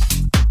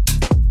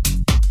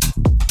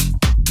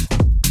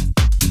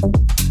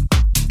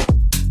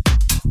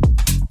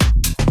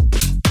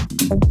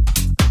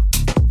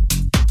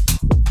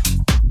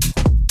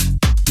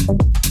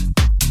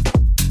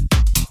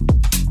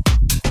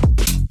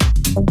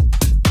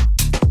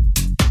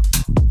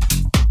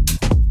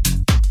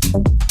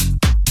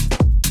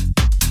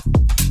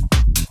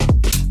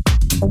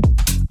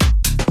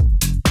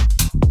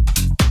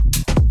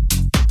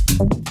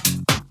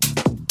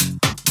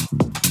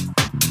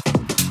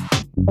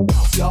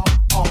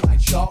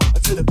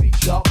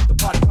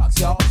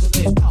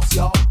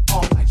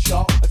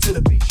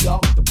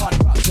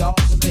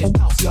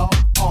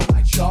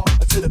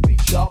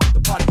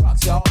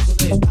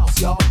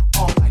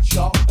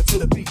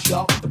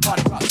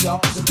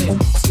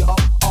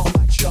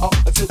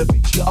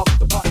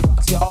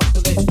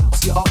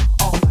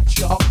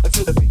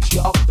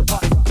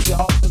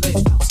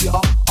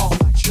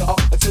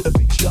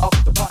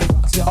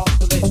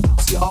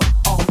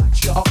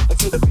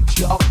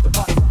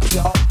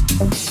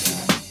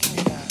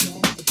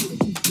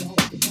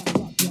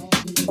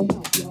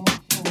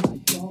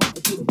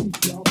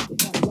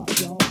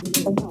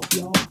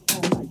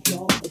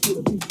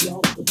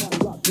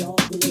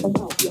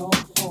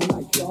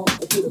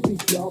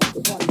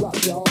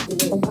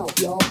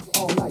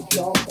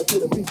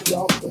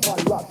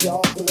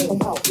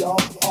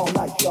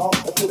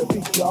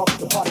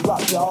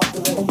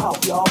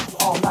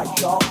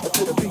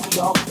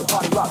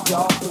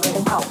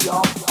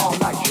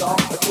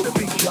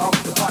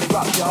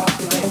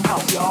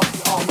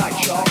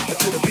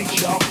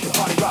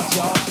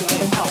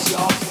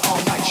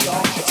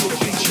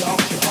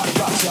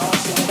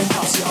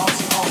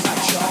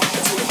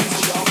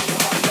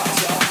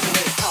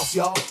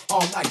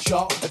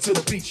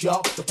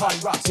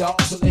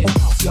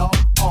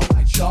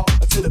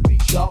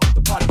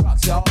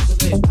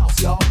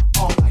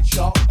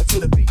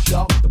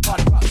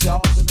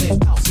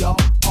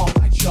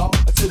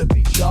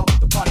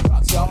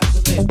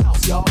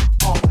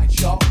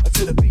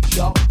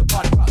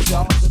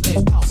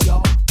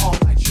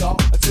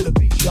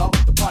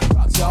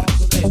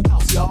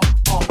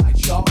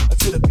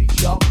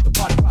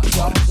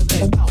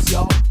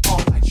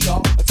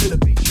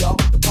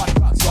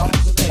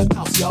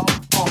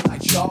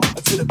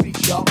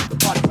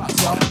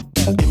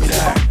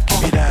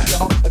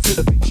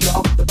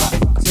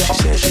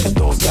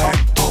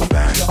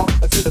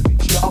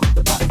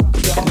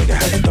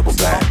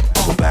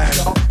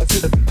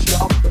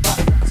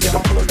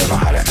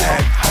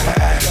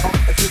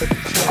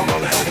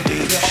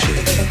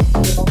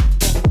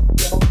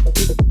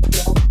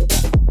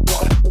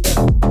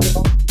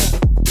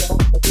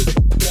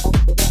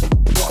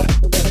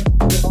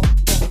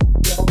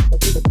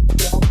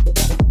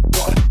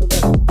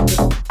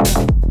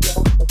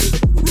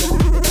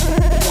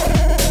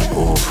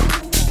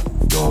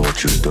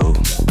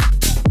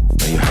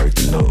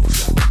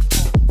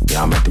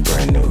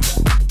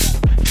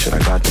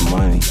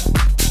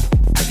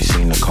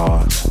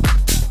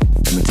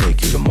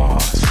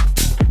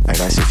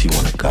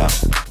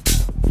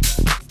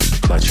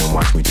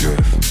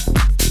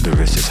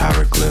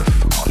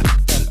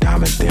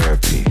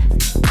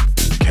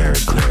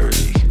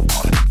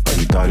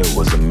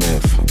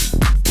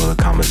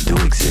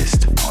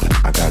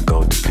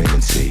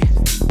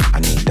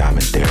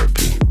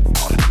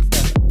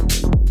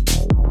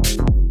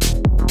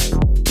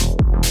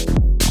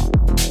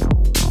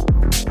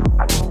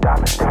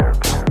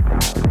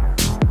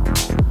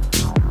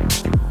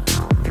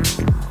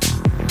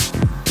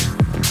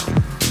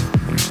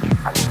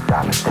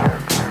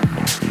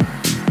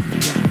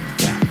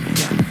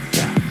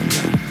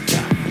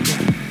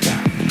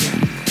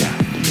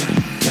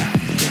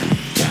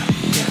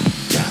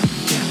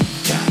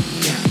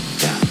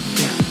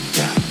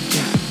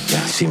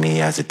 See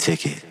me as a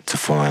ticket to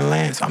foreign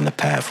lands, I'm the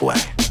pathway.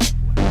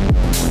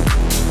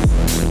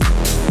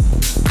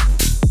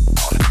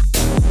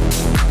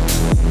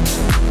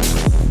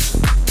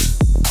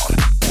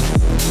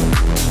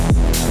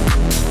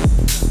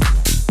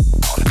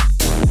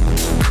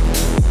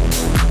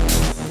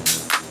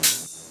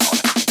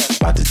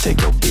 About to take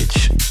your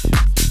bitch,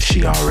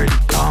 she already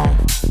gone.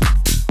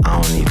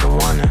 I don't even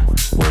wonder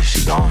where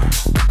she gone.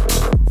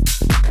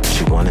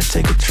 She wanna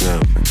take a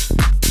trip,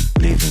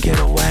 leave and get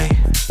away.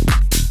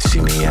 See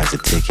me as a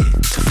ticket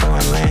to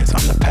foreign lands,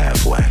 I'm the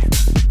pathway.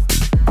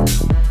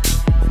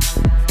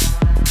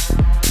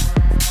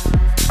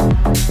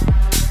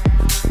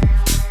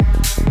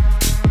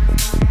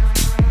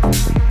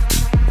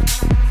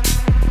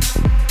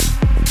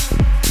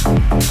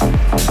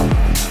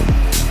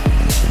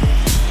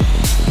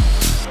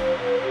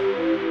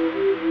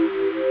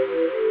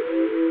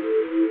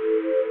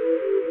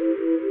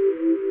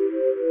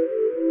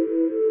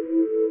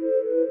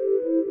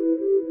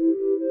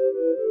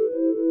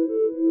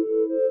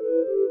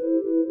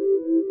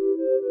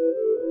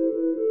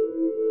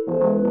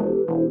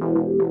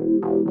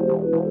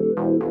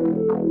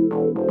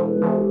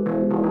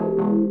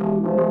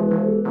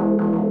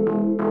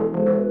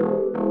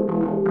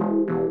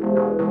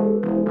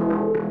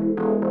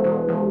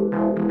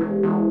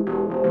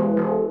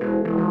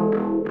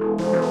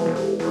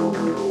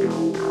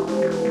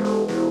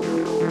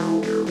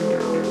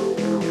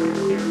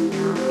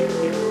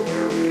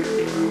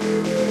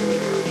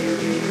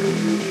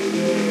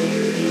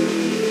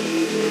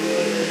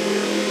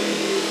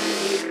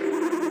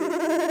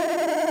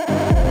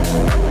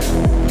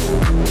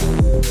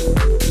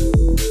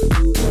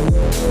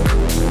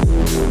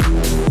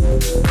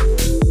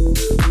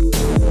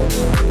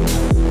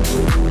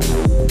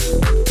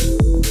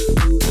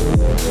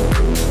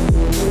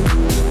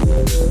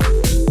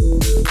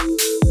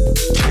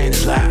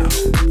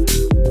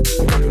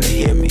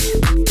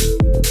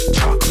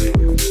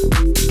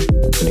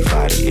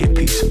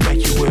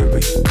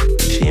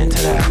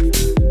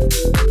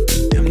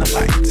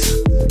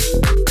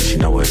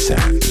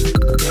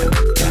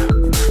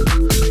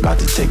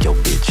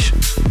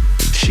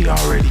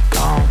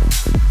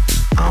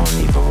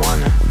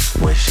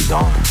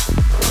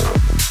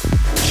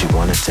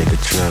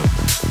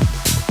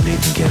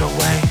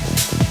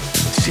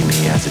 See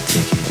me as a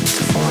ticket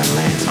to foreign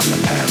lands on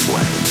the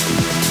pathway.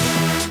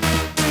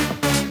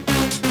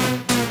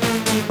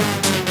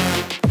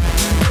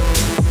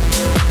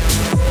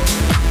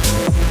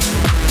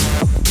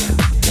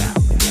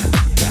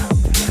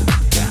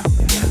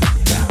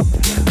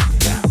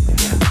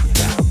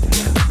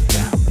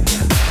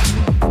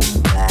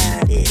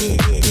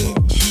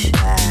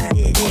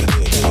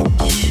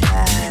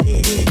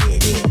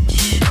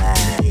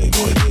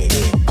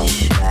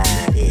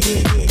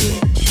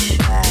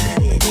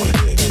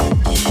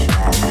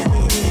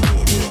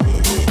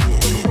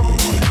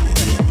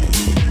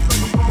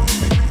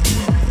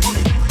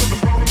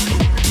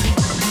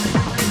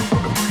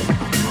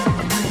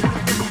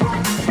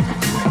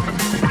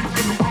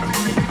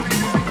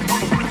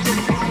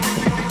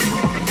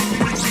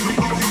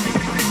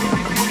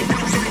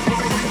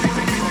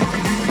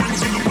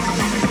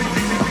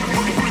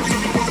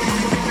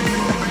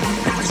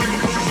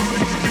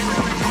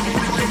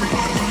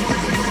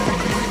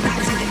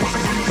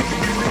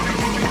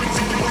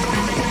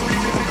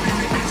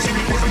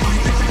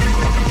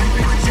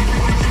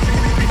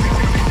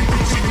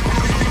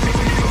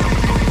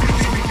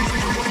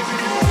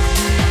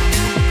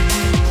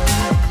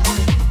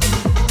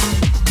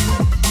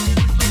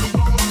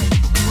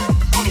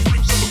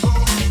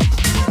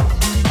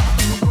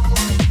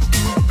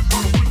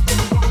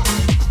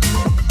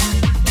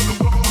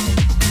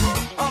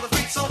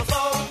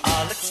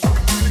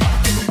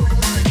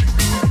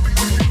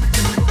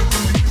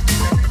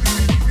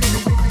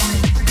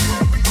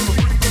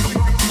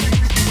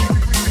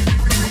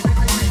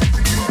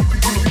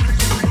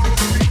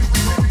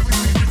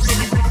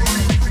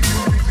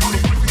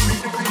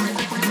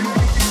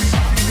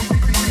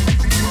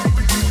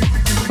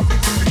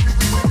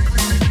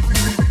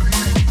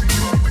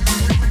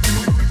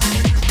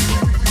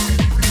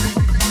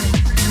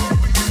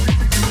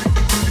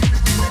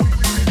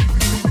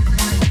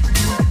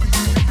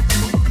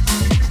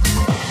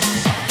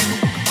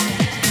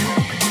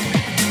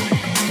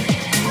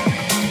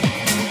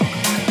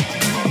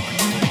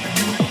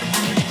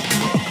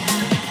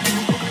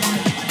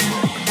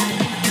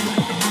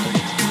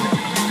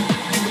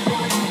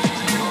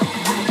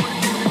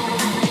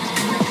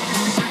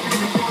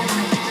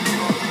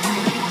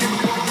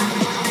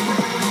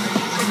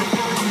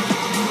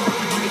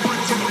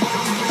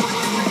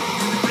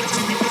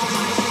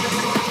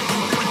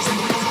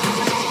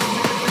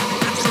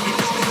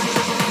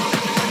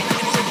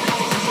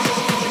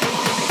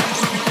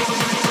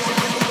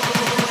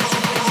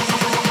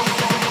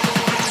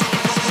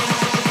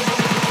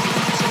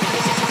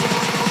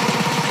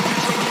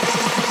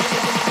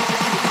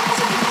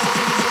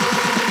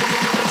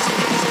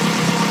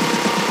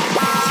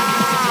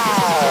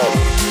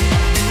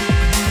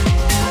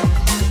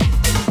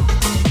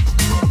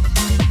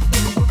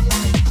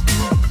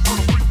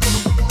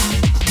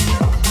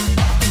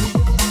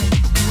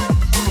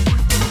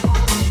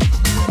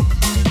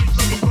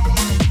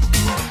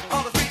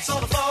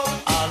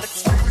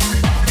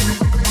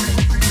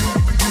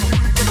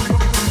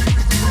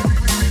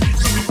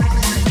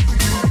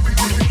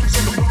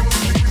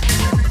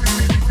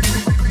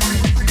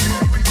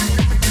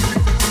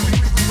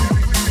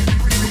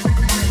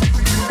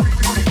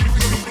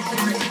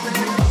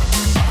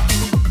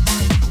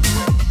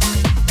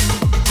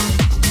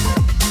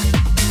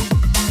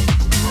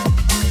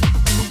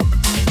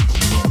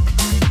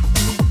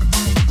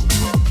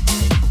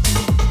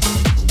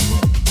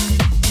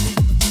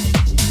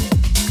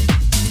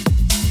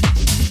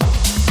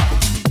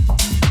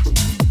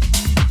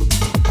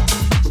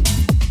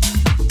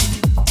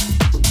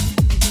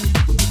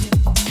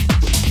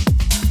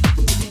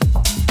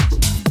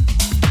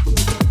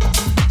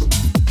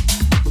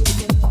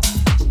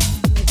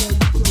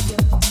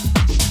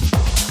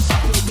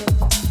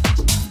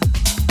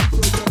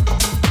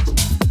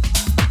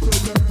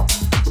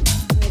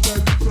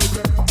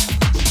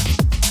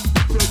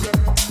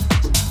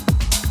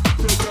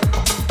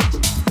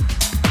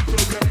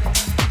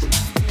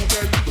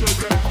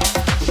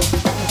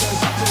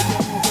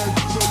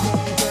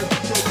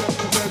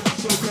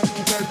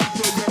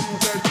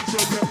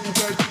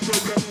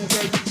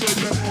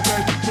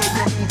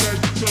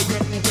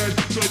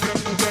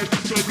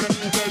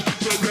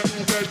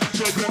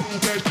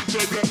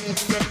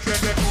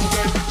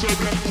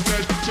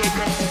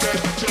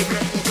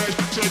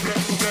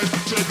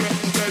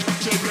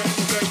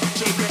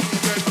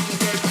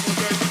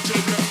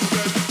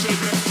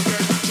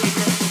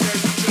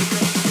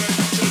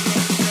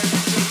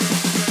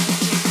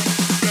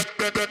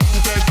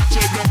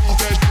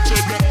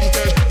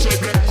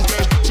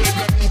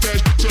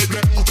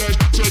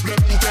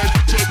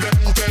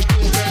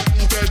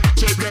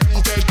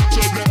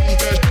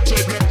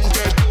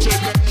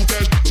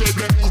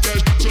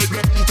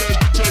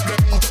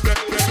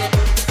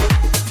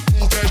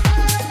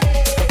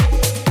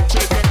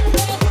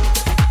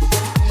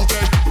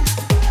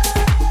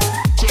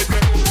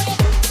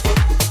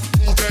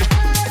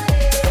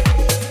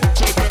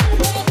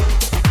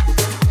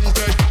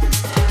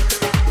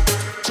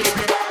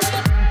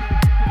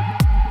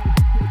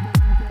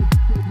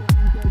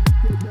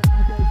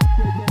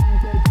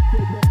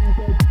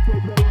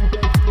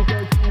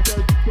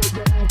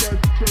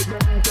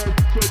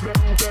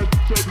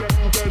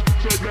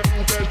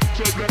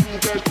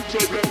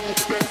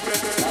 Say